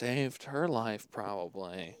 I saved her life,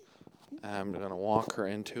 probably. I'm going to walk her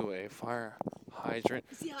into a fire hydrant.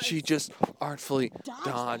 She just artfully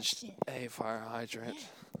dodged a fire hydrant.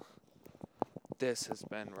 This has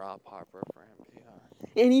been Rob Harper for NPR.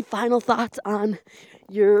 Any final thoughts on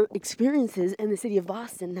your experiences in the city of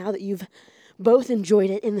Boston now that you've both enjoyed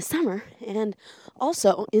it in the summer and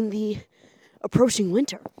also in the approaching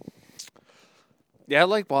winter? Yeah, I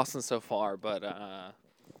like Boston so far, but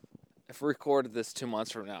if we recorded this 2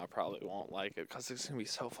 months from now, I probably won't like it because it's going to be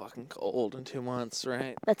so fucking cold in 2 months,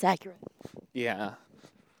 right? That's accurate. Yeah.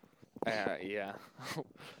 Yeah.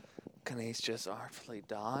 Kenise just artfully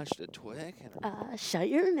dodged a twig. And Shut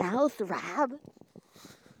your mouth, Rob.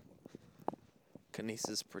 Kenise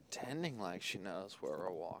is pretending like she knows where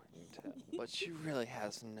we're walking to, but she really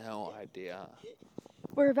has no idea.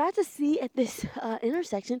 We're about to see at this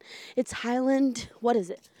intersection, it's Highland, what is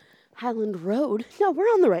it? Highland Road. No, we're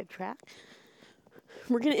on the right track.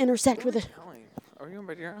 We're going to intersect with it. Are we going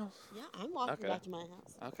back to your house? Yeah, I'm walking back to my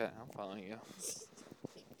house. Okay, I'm following you.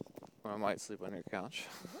 Or I might sleep on your couch.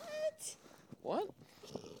 What?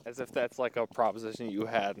 As if that's like a proposition you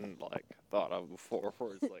hadn't like thought of before,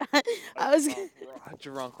 where it's like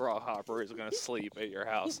drunk Rob Harper is gonna sleep at your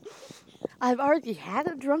house. I've already had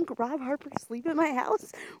a drunk Rob Harper sleep at my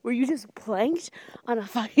house, where you just planked on a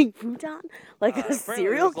fucking futon like a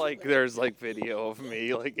serial. There's video of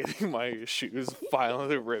me like getting my shoes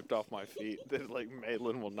violently ripped off my feet that like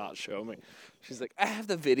Maitland will not show me. She's like, I have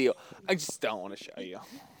the video, I just don't want to show you.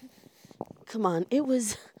 Come on, it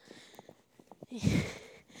was.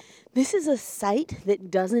 This is a sight that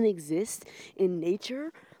doesn't exist in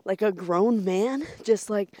nature. Like a grown man, just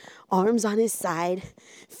like arms on his side,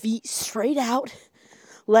 feet straight out,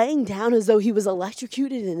 laying down as though he was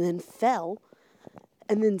electrocuted and then fell,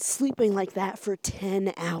 and then sleeping like that for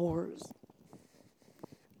 10 hours.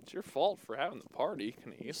 It's your fault for having the party,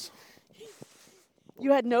 Kenise.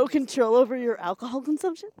 You had no control over your alcohol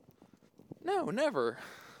consumption? No, never.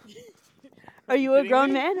 Are you a kidding grown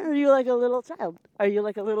me? man or are you like a little child? Are you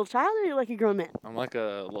like a little child or are you like a grown man? I'm like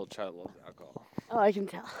a little child loves alcohol. Oh, I can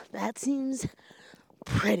tell. That seems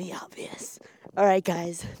pretty obvious. All right,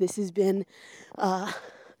 guys, this has been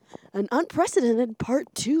an unprecedented part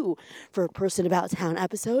 2 for a Person About Town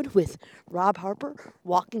episode with Rob Harper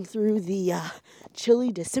walking through the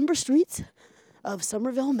chilly December streets of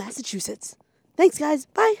Somerville, Massachusetts. Thanks, guys.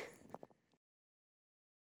 Bye.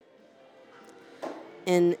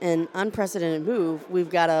 In an unprecedented move, we've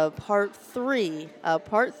got a part 3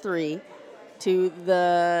 to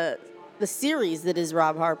the series that is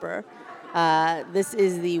Rob Harper. This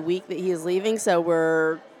is the week that he is leaving, so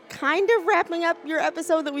we're kind of wrapping up your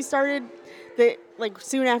episode that we started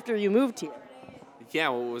soon after you moved here. Yeah,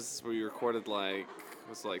 we recorded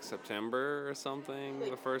was September or something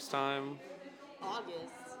the first time?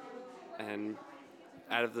 August. And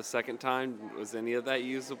out of the second time, was any of that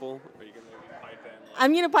usable? Are you going to maybe pipe in?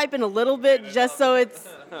 I'm going to pipe in a little bit just so it's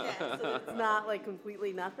not like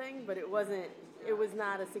completely nothing, but it was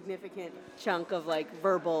not a significant chunk of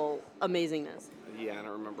verbal amazingness. Yeah, I don't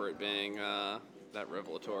remember it being that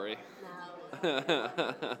revelatory.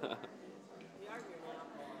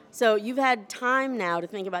 So you've had time now to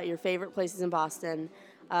think about your favorite places in Boston,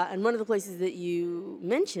 and one of the places that you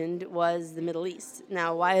mentioned was the Middle East.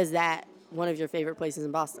 Now, why is that one of your favorite places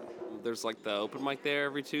in Boston? There's the open mic there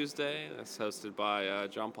every Tuesday. That's hosted by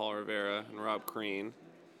John Paul Rivera and Rob Crean.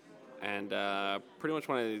 And pretty much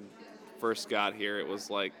when I first got here, it was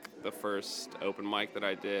the first open mic that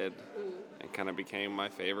I did and kind of became my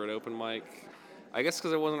favorite open mic. I guess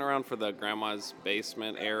because I wasn't around for the Grandma's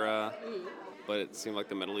Basement era, but it seemed like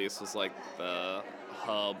the Middle East was the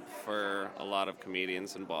hub for a lot of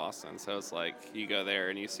comedians in Boston. So it's you go there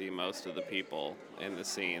and you see most of the people in the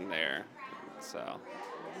scene there. So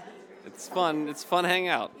it's fun. It's fun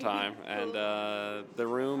hangout time. And the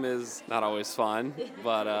room is not always fun,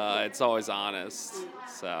 but it's always honest.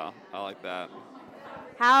 So I like that.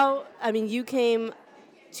 You came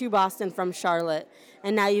to Boston from Charlotte,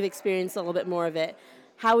 and now you've experienced a little bit more of it.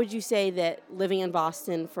 How would you say that living in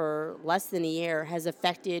Boston for less than a year has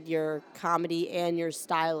affected your comedy and your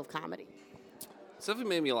style of comedy? It's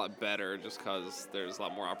definitely made me a lot better just because there's a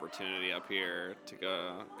lot more opportunity up here to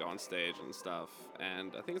go on stage and stuff.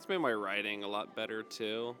 And I think it's made my writing a lot better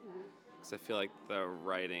too, because I feel like the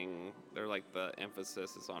writing, the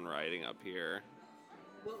emphasis is on writing up here.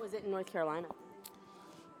 What was it in North Carolina?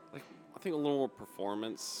 I think a little more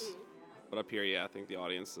performance. But up here, yeah, I think the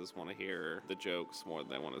audiences want to hear the jokes more than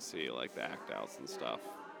they want to see the act outs and stuff.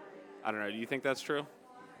 I don't know. Do you think that's true?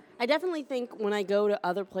 I definitely think when I go to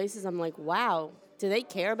other places, I'm like, wow, do they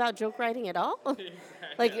care about joke writing at all?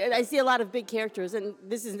 I see a lot of big characters, and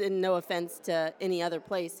this is in no offense to any other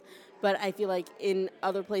place, but I feel like in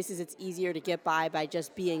other places it's easier to get by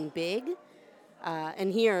just being big.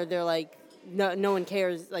 And here they're no one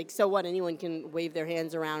cares. So what? Anyone can wave their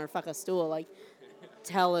hands around or fuck a stool.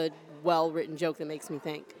 Tell a well-written joke that makes me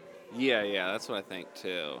think. Yeah, that's what I think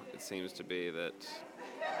too. It seems to be that,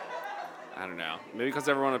 I don't know, maybe because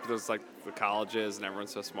everyone up there's the colleges and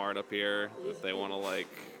everyone's so smart up here that they want to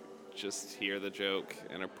just hear the joke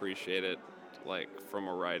and appreciate it from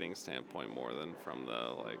a writing standpoint more than from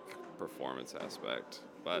the performance aspect.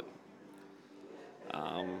 But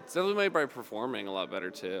it's definitely made by performing a lot better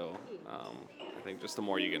too. I think just the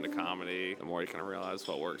more you get into comedy, the more you kind of realize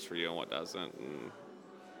what works for you and what doesn't, and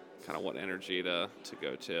kind of what energy to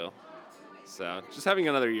go to. So just having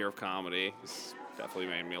another year of comedy has definitely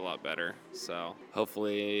made me a lot better. So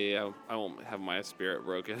hopefully I won't have my spirit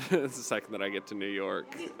broken the second that I get to New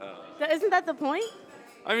York. Isn't that the point?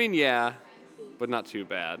 I mean, yeah, but not too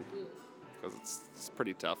bad, because it's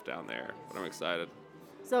pretty tough down there, but I'm excited.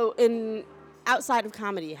 So outside of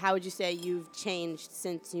comedy, how would you say you've changed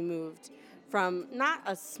since you moved from not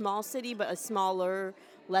a small city, but a smaller,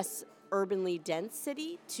 less urbanly dense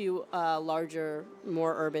city to a larger,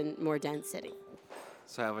 more urban, more dense city?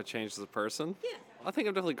 So have I changed as a person? Yeah. I think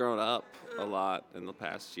I've definitely grown up a lot in the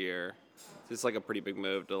past year. It's a pretty big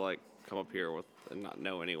move to come up here with and not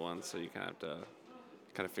know anyone, so you kind of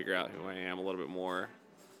have to figure out who I am a little bit more.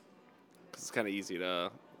 Because it's kind of easy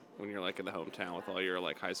to, when you're in the hometown with all your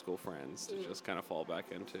high school friends, to just kind of fall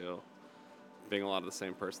back into being a lot of the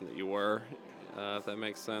same person that you were, if that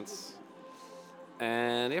makes sense.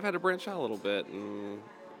 And I've had to branch out a little bit, and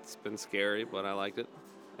it's been scary, but I liked it.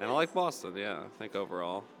 And I like Boston, yeah, I think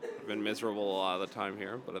overall. I've been miserable a lot of the time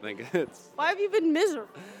here, but I think it's... Why have you been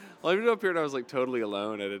miserable? Well, I moved up here and I was totally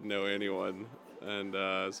alone. I didn't know anyone. And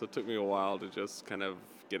so it took me a while to just kind of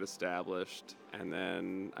get established. And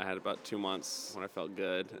then I had about 2 months when I felt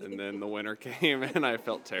good. And then the winter came and I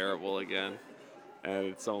felt terrible again. and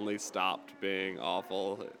it's only stopped being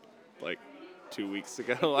awful like 2 weeks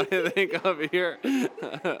ago, I think, up here.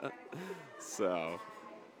 So,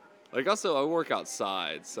 like, also, I work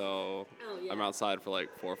outside, so I'm outside for like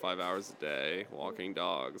 4 or 5 hours a day walking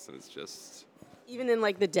dogs, and it's just, Even in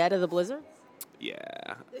like the dead of the blizzard?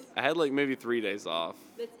 yeah. I had like maybe 3 days off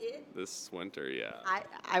That's it? this winter, yeah.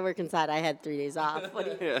 I work inside. I had 3 days off. What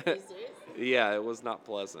are you, Yeah. are you serious? Yeah, it was not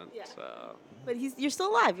pleasant. Yeah. So, But you're still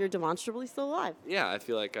alive. You're demonstrably still alive. yeah, I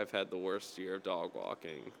feel like I've had the worst year of dog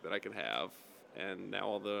walking that I could have, and now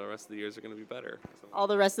all the rest of the years are going to be better. So, All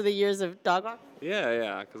the rest of the years of dog walk?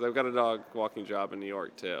 yeah, because I've got a dog walking job in New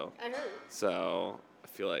York too. I heard. So I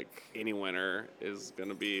feel like any winter is going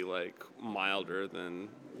to be like milder than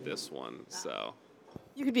this one. So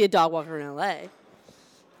You could be a dog walker in LA.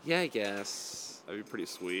 yeah, I guess that'd be pretty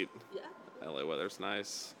sweet. Yeah. LA weather's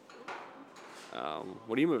nice.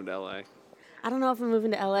 When are you moving to LA? I don't know if I'm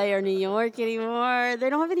moving to LA or New York anymore. They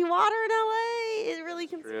don't have any water in LA. It really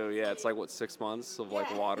concerns True. Yeah, it's like what 6 months of like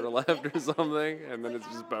Yeah. water left or something, and then it's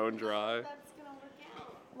just bone dry. That's gonna work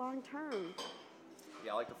out long term.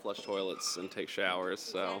 Yeah, I like to flush toilets and take showers,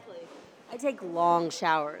 so I take long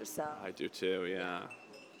showers, so. I do too. Yeah.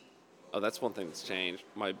 Oh, that's one thing that's changed.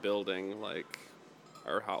 My building, like,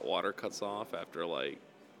 our hot water cuts off after like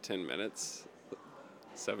 10 minutes.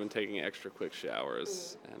 So I've been taking extra quick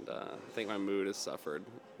showers, and I think my mood has suffered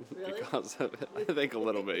Really? because of it. I think a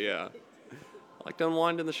little bit, yeah. I like to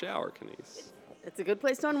unwind in the shower, Kenise. It's a good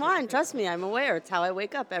place to unwind. Trust me, I'm aware. It's how I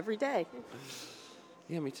wake up every day.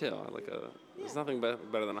 Yeah, me too. I like there's nothing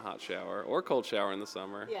better than a hot shower or a cold shower in the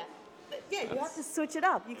summer. Yeah. Yeah, you have to switch it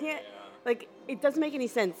up. You can't, like, it doesn't make any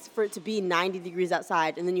sense for it to be 90 degrees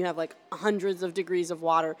outside and then you have, like, hundreds of degrees of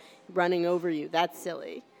water running over you. That's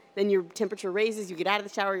silly. Then your temperature raises, you get out of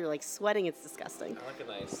the shower, you're, like, sweating. It's disgusting. I like a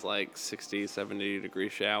nice, like, 60, 70-degree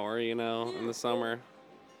shower, in the summer.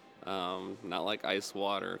 Not like ice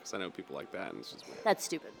water, because I know people like that, and it's just weird. That's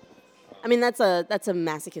stupid. I mean, that's a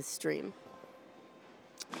masochist dream.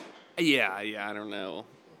 Yeah, I don't know.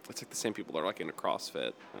 It's like the same people that are, like, into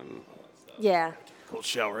CrossFit and all that stuff. Yeah. Cold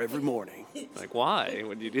shower every morning. Like, why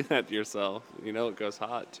would you do that to yourself? You know it goes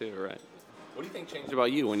hot, too, right? What do you think changed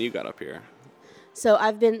about you when you got up here? So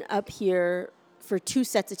I've been up here for 2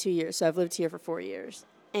 sets of 2 years. So I've lived here for 4 years.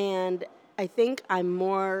 And I think I'm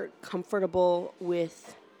more comfortable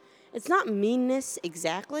with, it's not meanness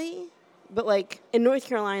exactly, but like in North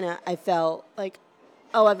Carolina, I felt like,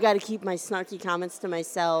 oh, I've got to keep my snarky comments to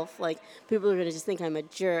myself. Like, people are going to just think I'm a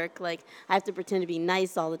jerk. Like, I have to pretend to be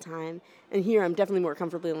nice all the time. And here, I'm definitely more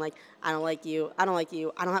comfortable in, like, I don't like you. I don't like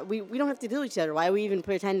you. We don't have to deal with each other. Why are we even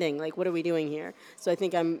pretending? Like, what are we doing here? So I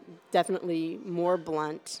think I'm definitely more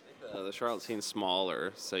blunt. The Charlotte scene's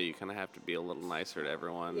smaller, so you kind of have to be a little nicer to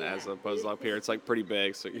everyone, Yeah. as opposed to up here. It's, like, pretty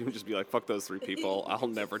big, so you can just be like, fuck those 3 people. I'll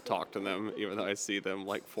never talk to them, even though I see them,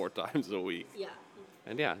 like, 4 times a week. Yeah.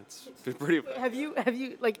 And, yeah, it's been pretty... Have you,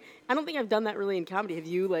 like, I don't think I've done that really in comedy. Have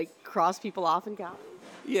you, like, crossed people off in comedy?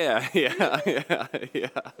 Yeah.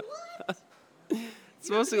 It's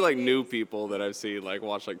mostly like new people that I've seen like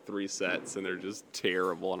watch like 3 sets and they're just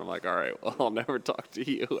terrible, and I'm like, all right, well, I'll never talk to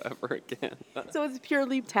you ever again. So it's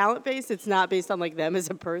purely talent based. It's not based on like them as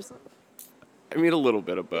a person. I mean, a little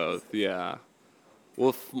bit of both, yeah.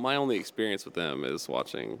 Well, my only experience with them is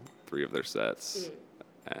watching 3 of their sets,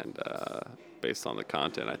 and based on the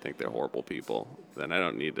content, I think they're horrible people. Then I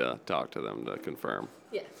don't need to talk to them to confirm.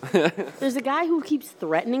 Yeah. There's a guy who keeps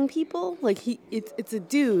threatening people. Like it's a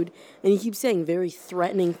dude, and he keeps saying very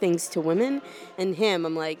threatening things to women. And him,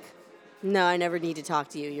 I'm like, no, I never need to talk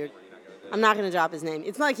to you. I'm not going to drop his name.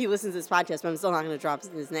 It's not like he listens to this podcast, but I'm still not going to drop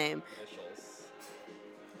his name.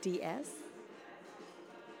 DS.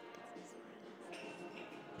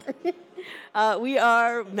 We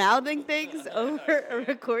are mouthing things over a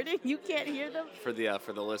recording. You can't hear them. For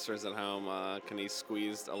the listeners at home, Kenise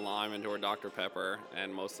squeezed a lime into her Dr. Pepper,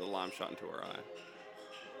 and most of the lime shot into her eye.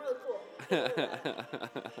 Really cool.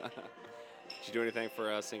 Did you do anything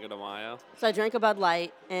for Cinco de Mayo? So I drank a Bud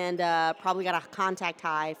Light and probably got a contact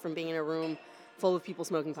high from being in a room full of people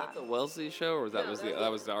smoking pot. The Wellesley show, or that was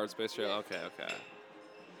the Art Space show? Yeah. Okay.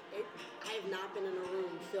 I have not been in a room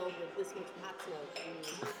filled with this much pot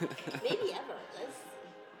smoke. Maybe ever.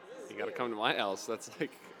 You gotta come to my house. That's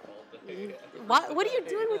like all day. What are you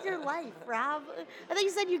doing with your life, Rob? I thought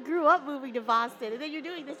you said you grew up moving to Boston, and then you're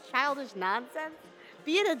doing this childish nonsense.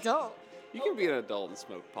 Be an adult. You can be an adult and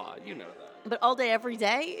smoke pot. You know that. But all day, every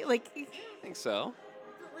day? Like, I think so.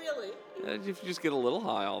 really? If you just get a little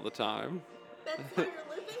high all the time. That's how you're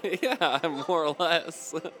living? Yeah, more or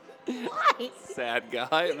less. Why? Sad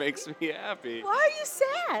guy. It makes me happy. Why are you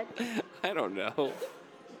sad? I don't know.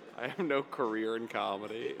 I have no career in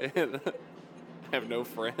comedy, and I have no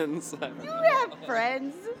friends. You have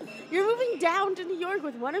friends. You're moving down to New York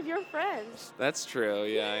with one of your friends. That's true,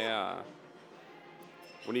 yeah.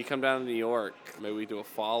 When you come down to New York, maybe we do a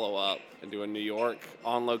follow-up and do a New York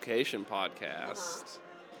on-location podcast.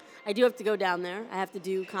 I do have to go down there. I have to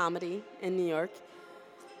do comedy in New York.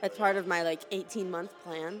 That's part of my 18-month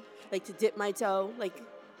plan. To dip my toe.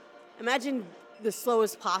 Imagine the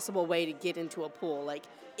slowest possible way to get into a pool.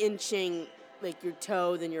 Inching your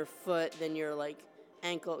toe, then your foot, then your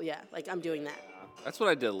ankle. Yeah, I'm doing that. That's what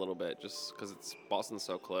I did a little bit, just because Boston's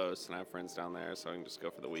so close, and I have friends down there, so I can just go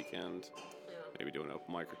for the weekend. Maybe do an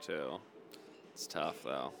open mic or two. It's tough,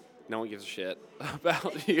 though. No one gives a shit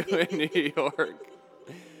about you in New York.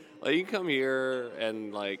 You come here,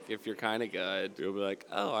 and, if you're kind of good, you'll be like,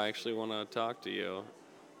 oh, I actually want to talk to you.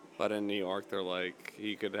 But in New York, they're like,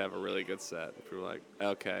 you could have a really good set. If you're like,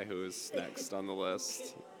 okay, who's next on the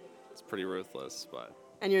list? It's pretty ruthless, but...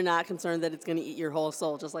 And you're not concerned that it's going to eat your whole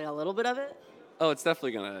soul, just a little bit of it? Oh, it's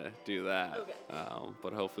definitely going to do that. Okay.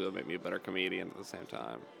 But hopefully it'll make me a better comedian at the same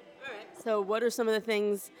time. All right. So what are some of the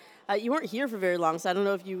things... you weren't here for very long, so I don't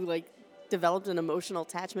know if you, developed an emotional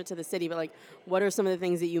attachment to the city, but, what are some of the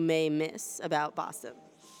things that you may miss about Boston?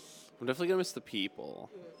 I'm definitely going to miss the people.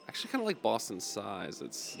 Actually, kind of like Boston's size.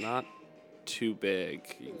 It's not too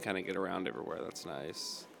big. You can kind of get around everywhere. That's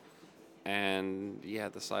nice. And, yeah,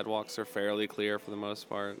 the sidewalks are fairly clear for the most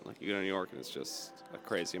part. You go to New York, and it's just a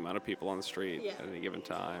crazy amount of people on the street at any given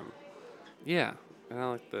time. Yeah, and I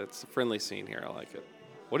like that. It's a friendly scene here. I like it.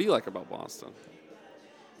 What do you like about Boston?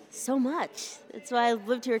 So much. That's why I've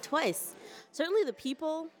lived here twice. Certainly the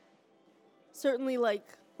people. Certainly,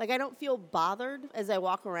 I don't feel bothered as I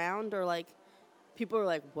walk around, or, people are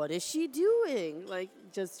like, what is she doing?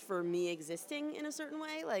 Just for me existing in a certain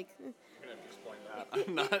way. You're going to have to explain that.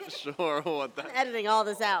 I'm not sure what that... I'm editing all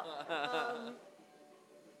this out.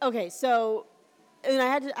 Okay, so... And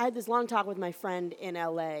I had this long talk with my friend in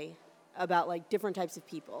L.A. about, different types of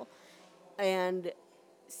people. And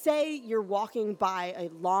say you're walking by a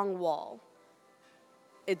long wall.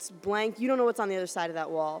 It's blank. You don't know what's on the other side of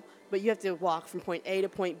that wall, but you have to walk from point A to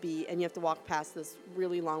point B, and you have to walk past this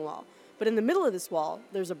really long wall. But in the middle of this wall,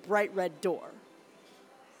 there's a bright red door.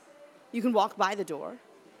 You can walk by the door.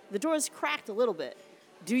 The door is cracked a little bit.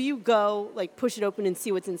 Do you go, push it open and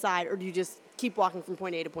see what's inside, or do you just keep walking from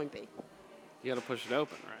point A to point B? You got to push it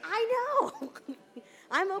open, right? I know.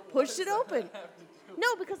 I'm a push it open.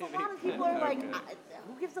 No, because a lot of people are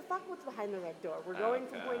who gives a fuck what's behind the red door? We're going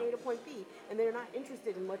from point A to point B, and they're not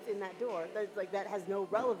interested in what's in that door. That has no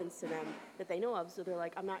relevance to them that they know of. So they're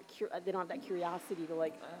I'm not. They don't have that curiosity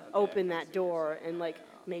to open that door and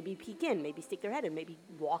maybe peek in, maybe stick their head in, maybe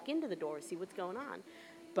walk into the door, see what's going on.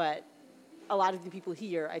 But a lot of the people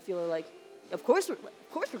here, I feel, are of course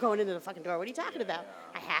we're going into the fucking door. What are you talking about?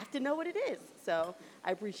 I have to know what it is. So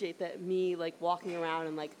I appreciate that me walking around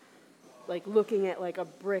and looking at a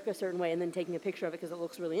brick a certain way and then taking a picture of it because it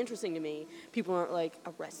looks really interesting to me. People aren't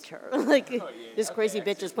arrest her. This crazy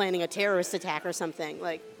bitch is planning a terrorist attack or something.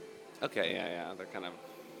 Okay, yeah. They're kind of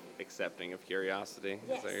accepting of curiosity.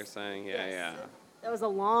 Yes. Is that what you're saying? Yes. Yeah. That was a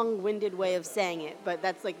long-winded way of saying it, but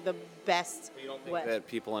that's the best way. That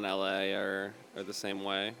people in LA are the same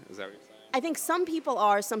way? Is that what you're saying? I think some people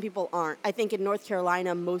are, some people aren't. I think in North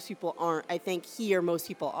Carolina, most people aren't. I think here, most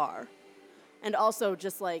people are. And also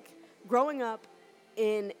just growing up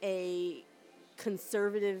in a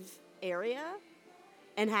conservative area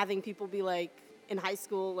and having people be in high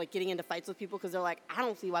school, getting into fights with people because they're I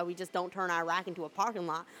don't see why we just don't turn Iraq into a parking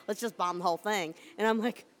lot. Let's just bomb the whole thing. And I'm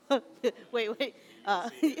wait.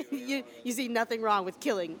 You see nothing wrong with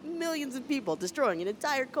killing millions of people, destroying an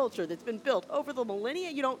entire culture that's been built over the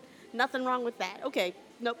millennia? Nothing wrong with that. Okay,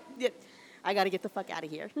 nope. Yeah. I got to get the fuck out of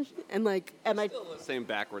here. And am I still the same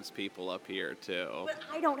backwards people up here too? But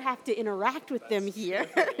I don't have to interact with them here.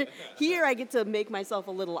 Here I get to make myself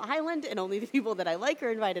a little island, and only the people that I like are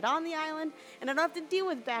invited on the island, and I don't have to deal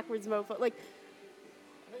with backwards mofo. I think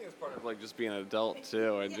it's part of just being an adult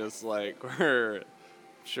too, and just we're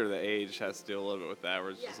sure the age has to do a little bit with that.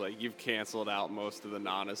 Where it's just you've canceled out most of the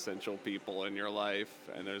non-essential people in your life,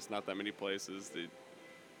 and there's not that many places that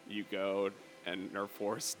you go and are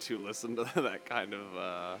forced to listen to that kind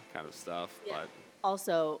of stuff. Yeah. But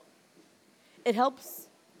also, it helps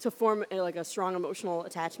to form a strong emotional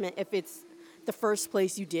attachment if it's the first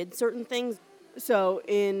place you did certain things. So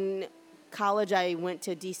in college, I went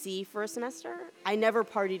to D.C. for a semester. I never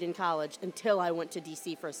partied in college until I went to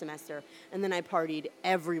D.C. for a semester, and then I partied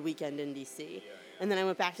every weekend in D.C. And then I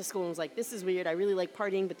went back to school and was like, this is weird. I really like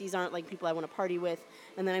partying, but these aren't like people I want to party with.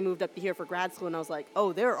 And then I moved up to here for grad school and I was like,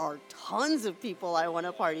 oh, there are tons of people I want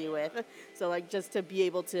to party with. So like just to be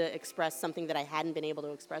able to express something that I hadn't been able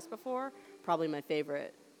to express before, probably my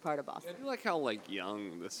favorite part of Boston. I do like how like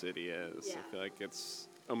young the city is. Yeah. I feel like it's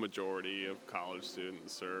a majority of college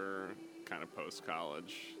students are kind of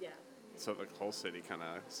post-college. Yeah. So the whole city kind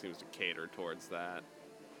of seems to cater towards that,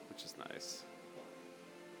 which is nice.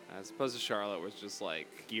 As opposed to Charlotte, was just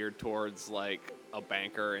like geared towards like a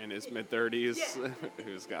banker in his mid-30s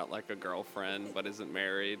who's got like a girlfriend but isn't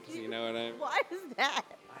married. You know what I mean? Why is that?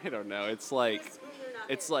 I don't know. It's like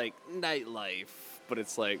nightlife, but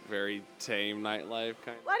it's like very tame nightlife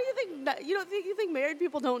kind of. Why do you think married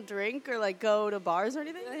people don't drink or like go to bars or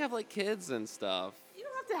anything? They have like kids and stuff. You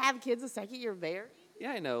don't have to have kids the second you're married.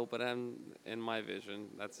 Yeah, I know, but in my vision,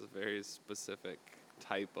 that's a very specific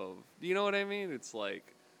type of. You know what I mean? It's like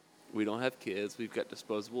we don't have kids. We've got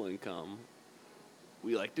disposable income.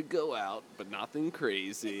 We like to go out, but nothing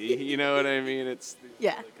crazy. You know what I mean? It's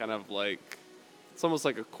kind of like it's almost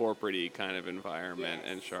like a corporate-y kind of environment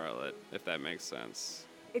in Charlotte, if that makes sense.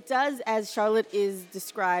 It does, as Charlotte is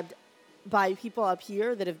described by people up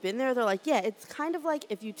here that have been there. They're like, yeah, it's kind of like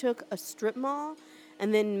if you took a strip mall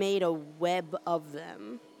and then made a web of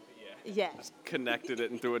them. Yeah. Just connected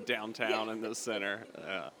it into a downtown in the center.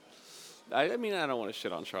 I mean, I don't want to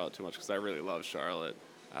shit on Charlotte too much because I really love Charlotte.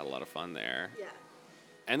 I had a lot of fun there. Yeah.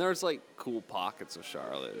 And there's like cool pockets of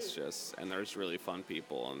Charlotte. It's just, and there's really fun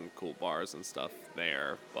people and cool bars and stuff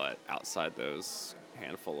there. But outside those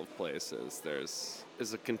handful of places, there's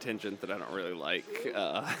a contingent that I don't really like,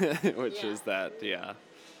 which is that,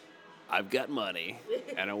 I've got money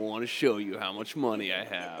and I want to show you how much money I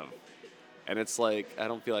have. And it's like, I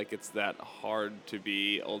don't feel like it's that hard to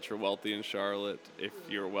be ultra wealthy in Charlotte if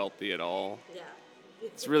you're wealthy at all. Yeah.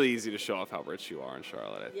 It's really easy to show off how rich you are in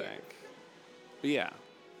Charlotte, I think. But yeah.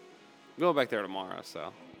 I'm going back there tomorrow,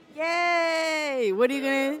 so. Yay! What are you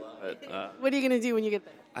gonna do when you get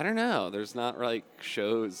there? I don't know. There's not like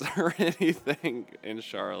shows or anything in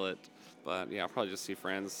Charlotte. But yeah, I'll probably just see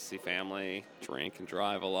friends, see family, drink and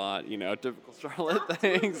drive a lot. You know, typical Charlotte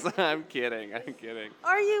things. I'm kidding.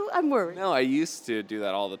 Are you? I'm worried. No, I used to do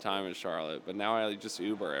that all the time in Charlotte, but now I just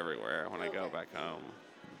Uber everywhere when I go back home.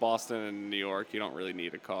 Boston and New York, you don't really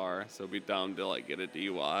need a car, so it'd be dumb to like get a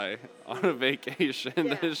DUI on a vacation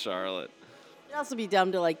to Charlotte. It'd also be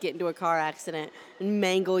dumb to like get into a car accident and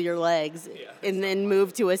mangle your legs and then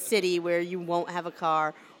move to a city where you won't have a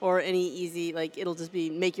car or any easy, like it'll just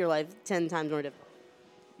make your life 10 times more difficult.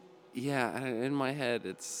 Yeah, in my head,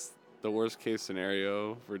 it's the worst case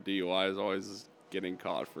scenario for DUI is always getting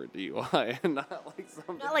caught for a DUI and not like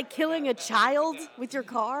something. Not like killing a child with your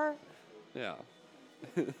car? Yeah.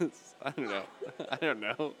 I don't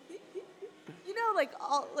know. You know, like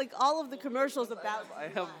all of the commercials about. I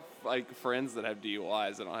have like friends that have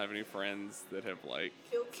DUIs. I don't have any friends that have like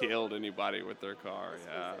killed anybody with their car.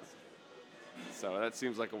 Yeah. So that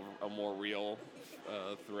seems like a more real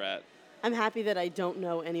threat. I'm happy that I don't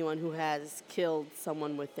know anyone who has killed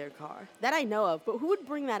someone with their car. That I know of, but who would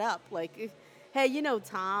bring that up? Like, hey, you know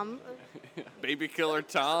Tom. Baby killer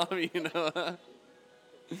Tom, you know.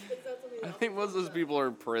 I think most of those people are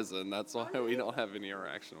in prison. That's why we don't have any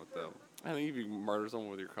interaction with them. I think if you murder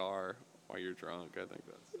someone with your car while you're drunk, I think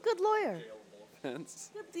that's good lawyer.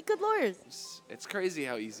 Good lawyers. It's crazy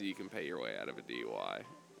how easy you can pay your way out of a DUI.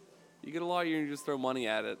 You get a lawyer and you just throw money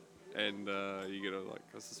at it, and you get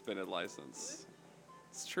a suspended license.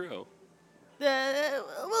 It's true.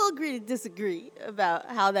 We'll agree to disagree about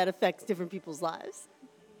how that affects different people's lives.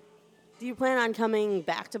 Do you plan on coming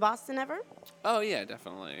back to Boston ever? Oh, yeah,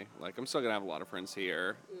 definitely. Like, I'm still going to have a lot of friends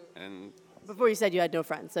here. And before you said you had no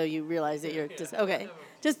friends, so you realize that you're just, okay.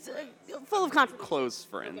 Just full of confidence. Close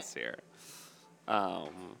friends here.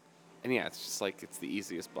 And yeah, it's just like, it's the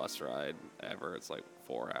easiest bus ride ever. It's like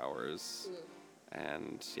 4 hours.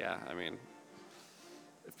 And yeah, I mean,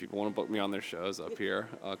 if people want to book me on their shows up here,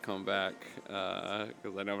 I'll come back.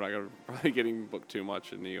 Because I know I'm not going to probably getting booked too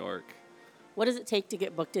much in New York. What does it take to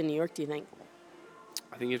get booked in New York, do you think?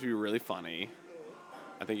 I think you have to be really funny.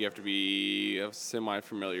 I think you have to be a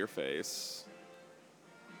semi-familiar face.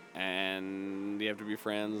 And you have to be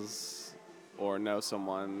friends or know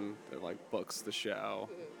someone that, like, books the show.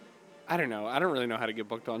 I don't know. I don't really know how to get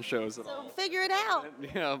booked on shows at all. So figure it out.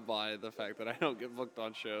 Yeah, by the fact that I don't get booked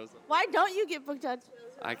on shows. Why don't you get booked on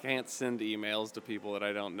shows? I can't send emails to people that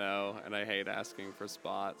I don't know, and I hate asking for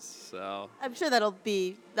spots, so. I'm sure that'll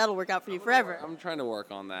work out for you forever. I'm trying to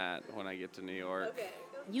work on that when I get to New York. Okay.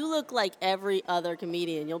 You look like every other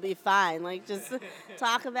comedian. You'll be fine. Like, just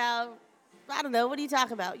talk about I don't know. What do you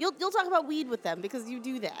talk about? You'll talk about weed with them because you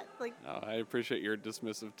do that. Like, Oh, I appreciate your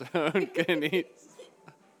dismissive tone, Kenny.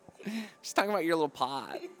 Just talking about your little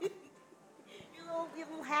pot. your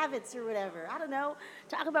little habits or whatever. I don't know.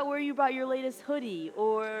 Talk about where you bought your latest hoodie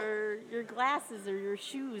or your glasses or your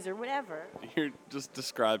shoes or whatever. You're just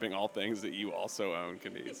describing all things that you also own,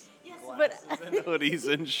 Kenise. Yes, And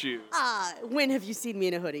hoodies and shoes. When have you seen me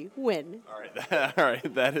in a hoodie? When? All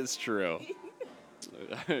right, that is true.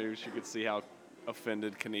 I wish you could see how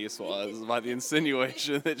offended Kenise was by the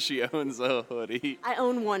insinuation that she owns a hoodie. I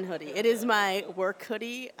own one hoodie. It is my work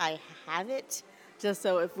hoodie. I have it just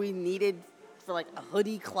so if we needed for like a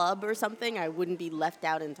hoodie club or something, I wouldn't be left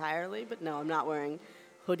out entirely. But no, I'm not wearing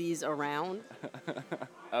hoodies around.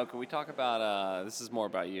 Oh, can we talk about, this is more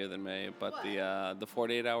about you than me, but the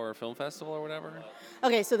 48-hour film festival or whatever?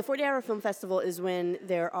 Okay, so the 40-hour film festival is when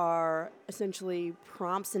there are essentially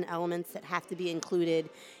prompts and elements that have to be included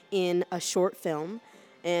in a short film,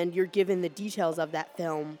 and you're given the details of that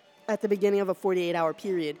film at the beginning of a 48-hour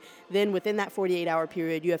period. Then within that 48-hour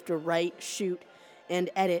period, you have to write, shoot, and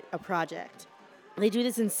edit a project. They do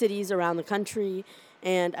this in cities around the country,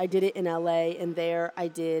 and I did it in LA, and there I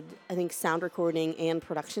did, I think, sound recording and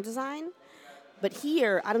production design. But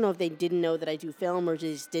here, I don't know if they didn't know that I do film or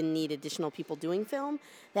just didn't need additional people doing film.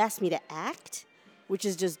 They asked me to act, which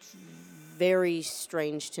is just very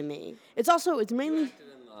strange to me. It's mainly... You acted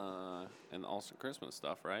in the Austin Christmas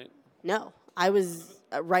stuff, right? No, I was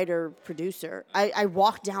a writer-producer. I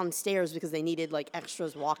walked downstairs because they needed, like,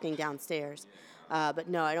 extras walking downstairs. But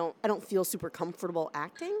no, I don't feel super comfortable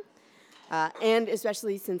acting. And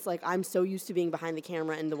especially since, like, I'm so used to being behind the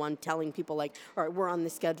camera and the one telling people, like, all right, we're on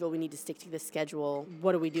this schedule, we need to stick to this schedule,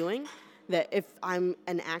 what are we doing? That if I'm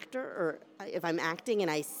an actor or if I'm acting and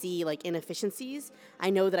I see, like, inefficiencies, I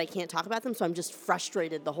know that I can't talk about them, so I'm just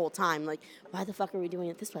frustrated the whole time. Like, why the fuck are we doing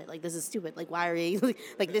it this way? Like, this is stupid. Like, why are we,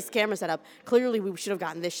 like, this camera setup, clearly we should have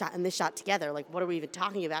gotten this shot and this shot together. Like, what are we even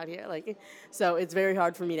talking about here? Like, so it's very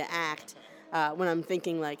hard for me to act when I'm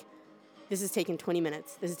thinking, like, this has taken 20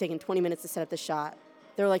 minutes. This has taken 20 minutes to set up the shot.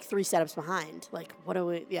 They're like 3 setups behind. Like, what are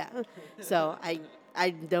we, yeah. So I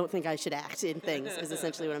don't think I should act in things is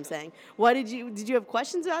essentially what I'm saying. Did you have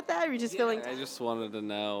questions about that? Or are you just feeling? I just wanted to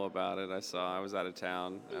know about it. I was out of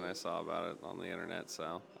town and I saw about it on the internet,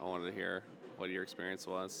 so I wanted to hear what your experience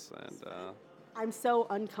was. And I'm so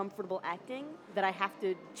uncomfortable acting that I have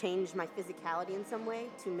to change my physicality in some way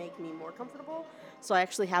to make me more comfortable. So I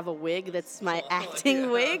actually have a wig that's my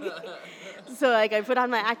acting wig. So, like, I put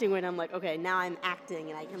on my acting wig and I'm like, okay, now I'm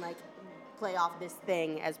acting and I can, like, play off this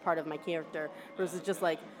thing as part of my character versus just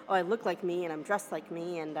like, oh, I look like me and I'm dressed like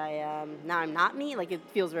me and I now I'm not me. Like, it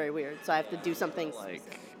feels very weird. So I have to do something.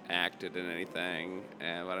 Like, acted in anything,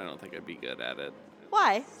 but I don't think I'd be good at it.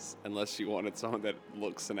 Why? Unless you wanted someone that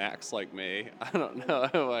looks and acts like me. I don't know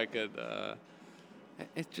if I could.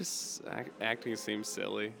 Acting seems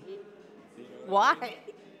silly. Why?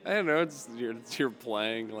 I don't know. You're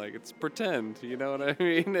playing like it's pretend. You know what I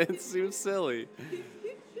mean? It seems silly.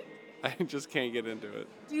 I just can't get into it.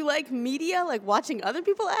 Do you like media, like watching other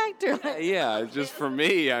people act, or like? Yeah, just for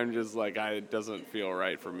me, I'm just like it doesn't feel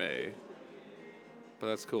right for me. But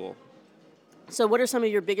that's cool. So what are some of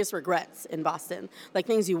your biggest regrets in Boston? Like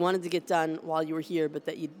things you wanted to get done while you were here, but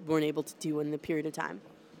that you weren't able to do in the period of time?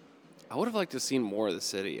 I would have liked to have seen more of the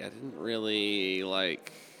city. I didn't really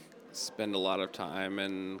spend a lot of time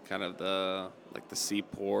in kind of the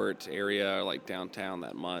seaport area, like downtown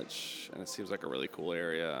that much. And it seems like a really cool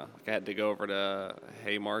area. Like I had to go over to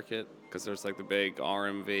Haymarket because there's like the big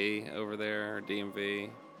RMV over there, DMV.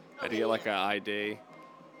 I had to get like an ID. And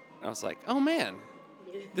I was like, oh man,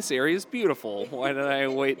 this area is beautiful. Why did I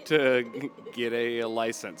wait to get a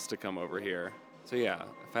license to come over here? So yeah,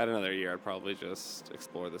 if I had another year, I'd probably just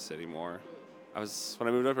explore the city more. When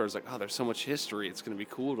I moved up here, I was like, oh, there's so much history. It's going to be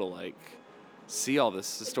cool to see all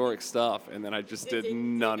this historic stuff. And then I just did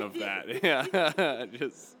none of that. Yeah, I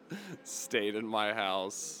just stayed in my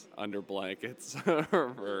house under blankets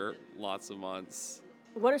for lots of months.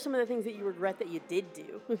 What are some of the things that you regret that you did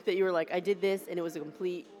do? That you were like, I did this and it was a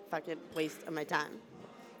complete fucking waste of my time?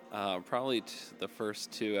 Probably the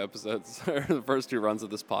first 2 episodes, or the first 2 runs of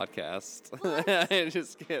this podcast.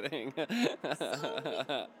 Just kidding. I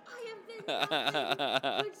have been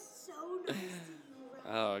it's so nice to you.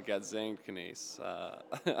 Oh, I got zinged, Kenise.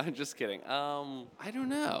 I'm just kidding. I don't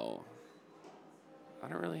know. I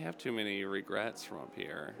don't really have too many regrets from up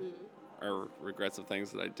here, or regrets of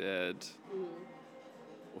things that I did.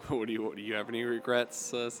 Do you have any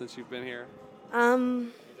regrets since you've been here?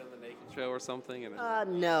 Show or something?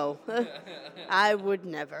 No. I would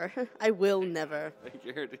never. I will never.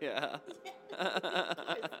 Figured, yeah.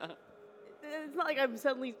 it's not like I'm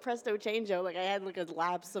suddenly presto changeo. Like I had like a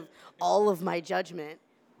lapse of all of my judgment.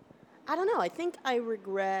 I don't know. I think I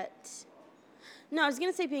regret. No, I was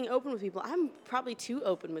gonna say being open with people. I'm probably too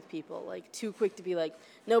open with people. Like too quick to be like,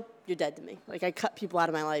 nope, you're dead to me. Like I cut people out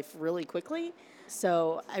of my life really quickly.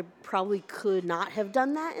 So I probably could not have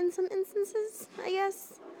done that in some instances, I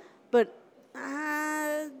guess. But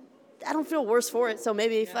I don't feel worse for it, so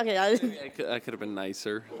maybe fuck it. I could have been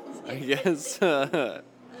nicer, I guess. We're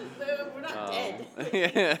not dead.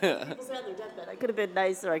 Yeah. People say on their deathbed, I could have been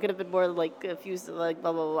nicer. I could have been more like effusive, like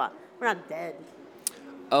blah, blah, blah, blah. We're not dead.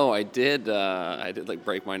 Oh, I did like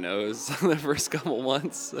break my nose the first couple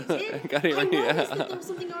months. I noticed that there was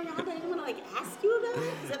something going on that I didn't want to like ask you about.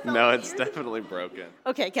 Does that feel No, weird? it's definitely broken.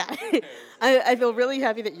 Okay, got it. I feel really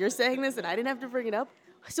happy that you're saying this and I didn't have to bring it up.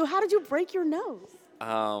 So how did you break your nose?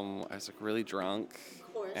 I was like really drunk,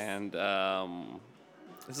 Of course. and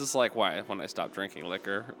this is like why when I stopped drinking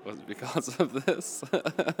liquor was because of this.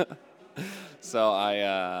 So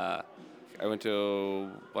I went to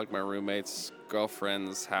like my roommate's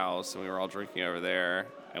girlfriend's house, and we were all drinking over there,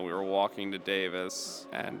 and we were walking to Davis,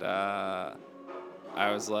 and I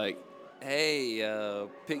was like, "Hey,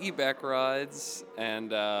 piggyback rides,"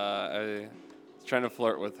 and I was trying to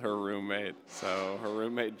flirt with her roommate. So her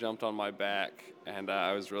roommate jumped on my back, and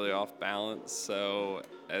I was really off balance. So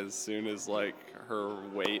as soon as like her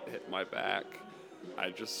weight hit my back, I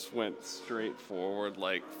just went straight forward,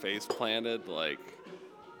 like face planted, like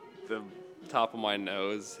the top of my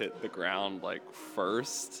nose hit the ground like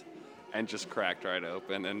first, and just cracked right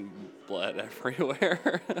open and bled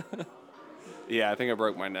everywhere. Yeah, I think I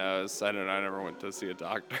broke my nose. I never went to see a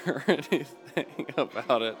doctor or anything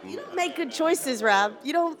about it. You don't make good choices, Rob.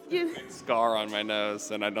 You Scar on my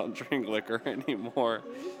nose, and I don't drink liquor anymore.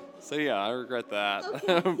 So yeah, I regret that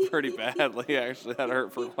pretty badly. Actually, that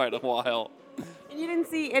hurt for quite a while. And you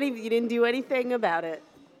didn't do anything about it.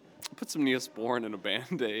 Put some Neosporin and a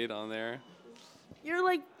Band-Aid on there.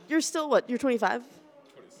 You're still what? You're 25?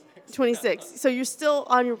 26. So you're still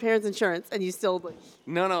on your parents' insurance, and you still like.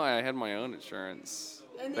 No, I had my own insurance.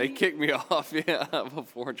 And then They kicked me off, yeah,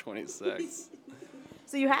 before 26.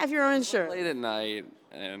 So you have your own insurance. Late at night,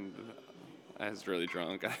 and I was really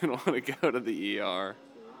drunk. I didn't want to go to the ER.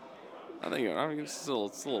 I think it's a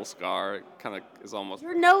little scar. It kind of is almost.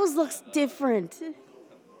 Your nose looks different.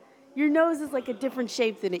 Your nose is like a different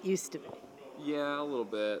shape than it used to be. Yeah, a little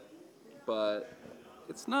bit, but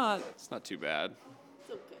it's not too bad.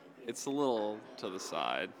 It's okay. It's a little to the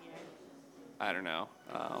side. I don't know.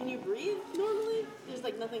 Can you breathe normally? There's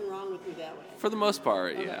like nothing wrong with you that way. For the most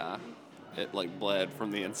part, yeah. It like bled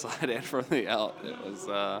from the inside and from the out. It was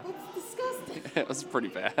That's disgusting. it was pretty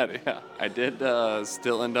bad. Yeah, I did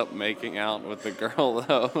still end up making out with the girl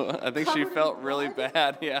though. I think she Covered in felt really blood?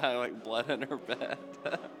 bad. Yeah, I like bled in her bed.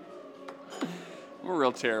 I'm a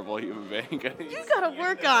real terrible human being. You gotta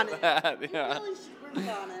work on it. Yeah. You really should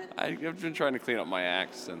work on it. I've been trying to clean up my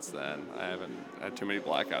act since then. I haven't had too many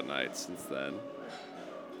blackout nights since then.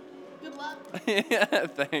 Good luck. Yeah,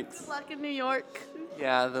 thanks. Good luck in New York.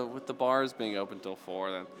 Yeah, with the bars being open till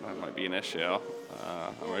 4, that might be an issue.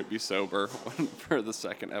 I might be sober for the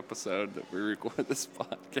second episode that we record this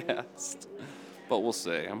podcast. But we'll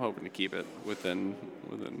see. I'm hoping to keep it within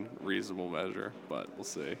reasonable measure, but we'll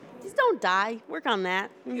see. Just don't die. Work on that.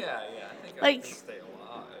 Yeah, I think Like- can stay alive.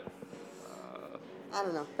 I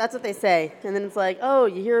don't know. That's what they say. And then it's like, oh,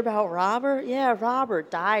 you hear about Robert? Yeah, Robert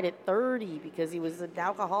died at 30 because he was an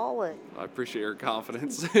alcoholic. I appreciate your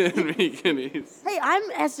confidence in me, Kenny's. Hey, I'm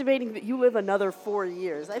estimating that you live another 4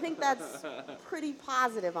 years. I think that's pretty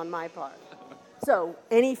positive on my part. So,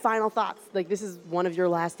 any final thoughts? Like, this is one of your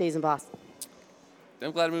last days in Boston.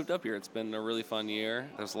 I'm glad I moved up here. It's been a really fun year.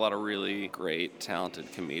 There's a lot of really great, talented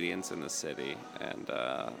comedians in the city, and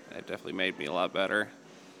it definitely made me a lot better.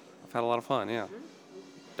 I've had a lot of fun, yeah.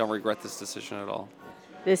 Don't regret this decision at all.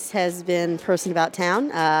 This has been Person About Town,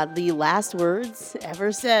 the last words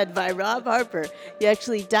ever said by Rob Harper. He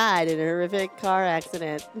actually died in a horrific car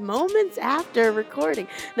accident moments after recording.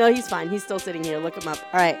 No, he's fine. He's still sitting here. Look him up.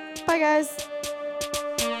 All right. Bye, guys.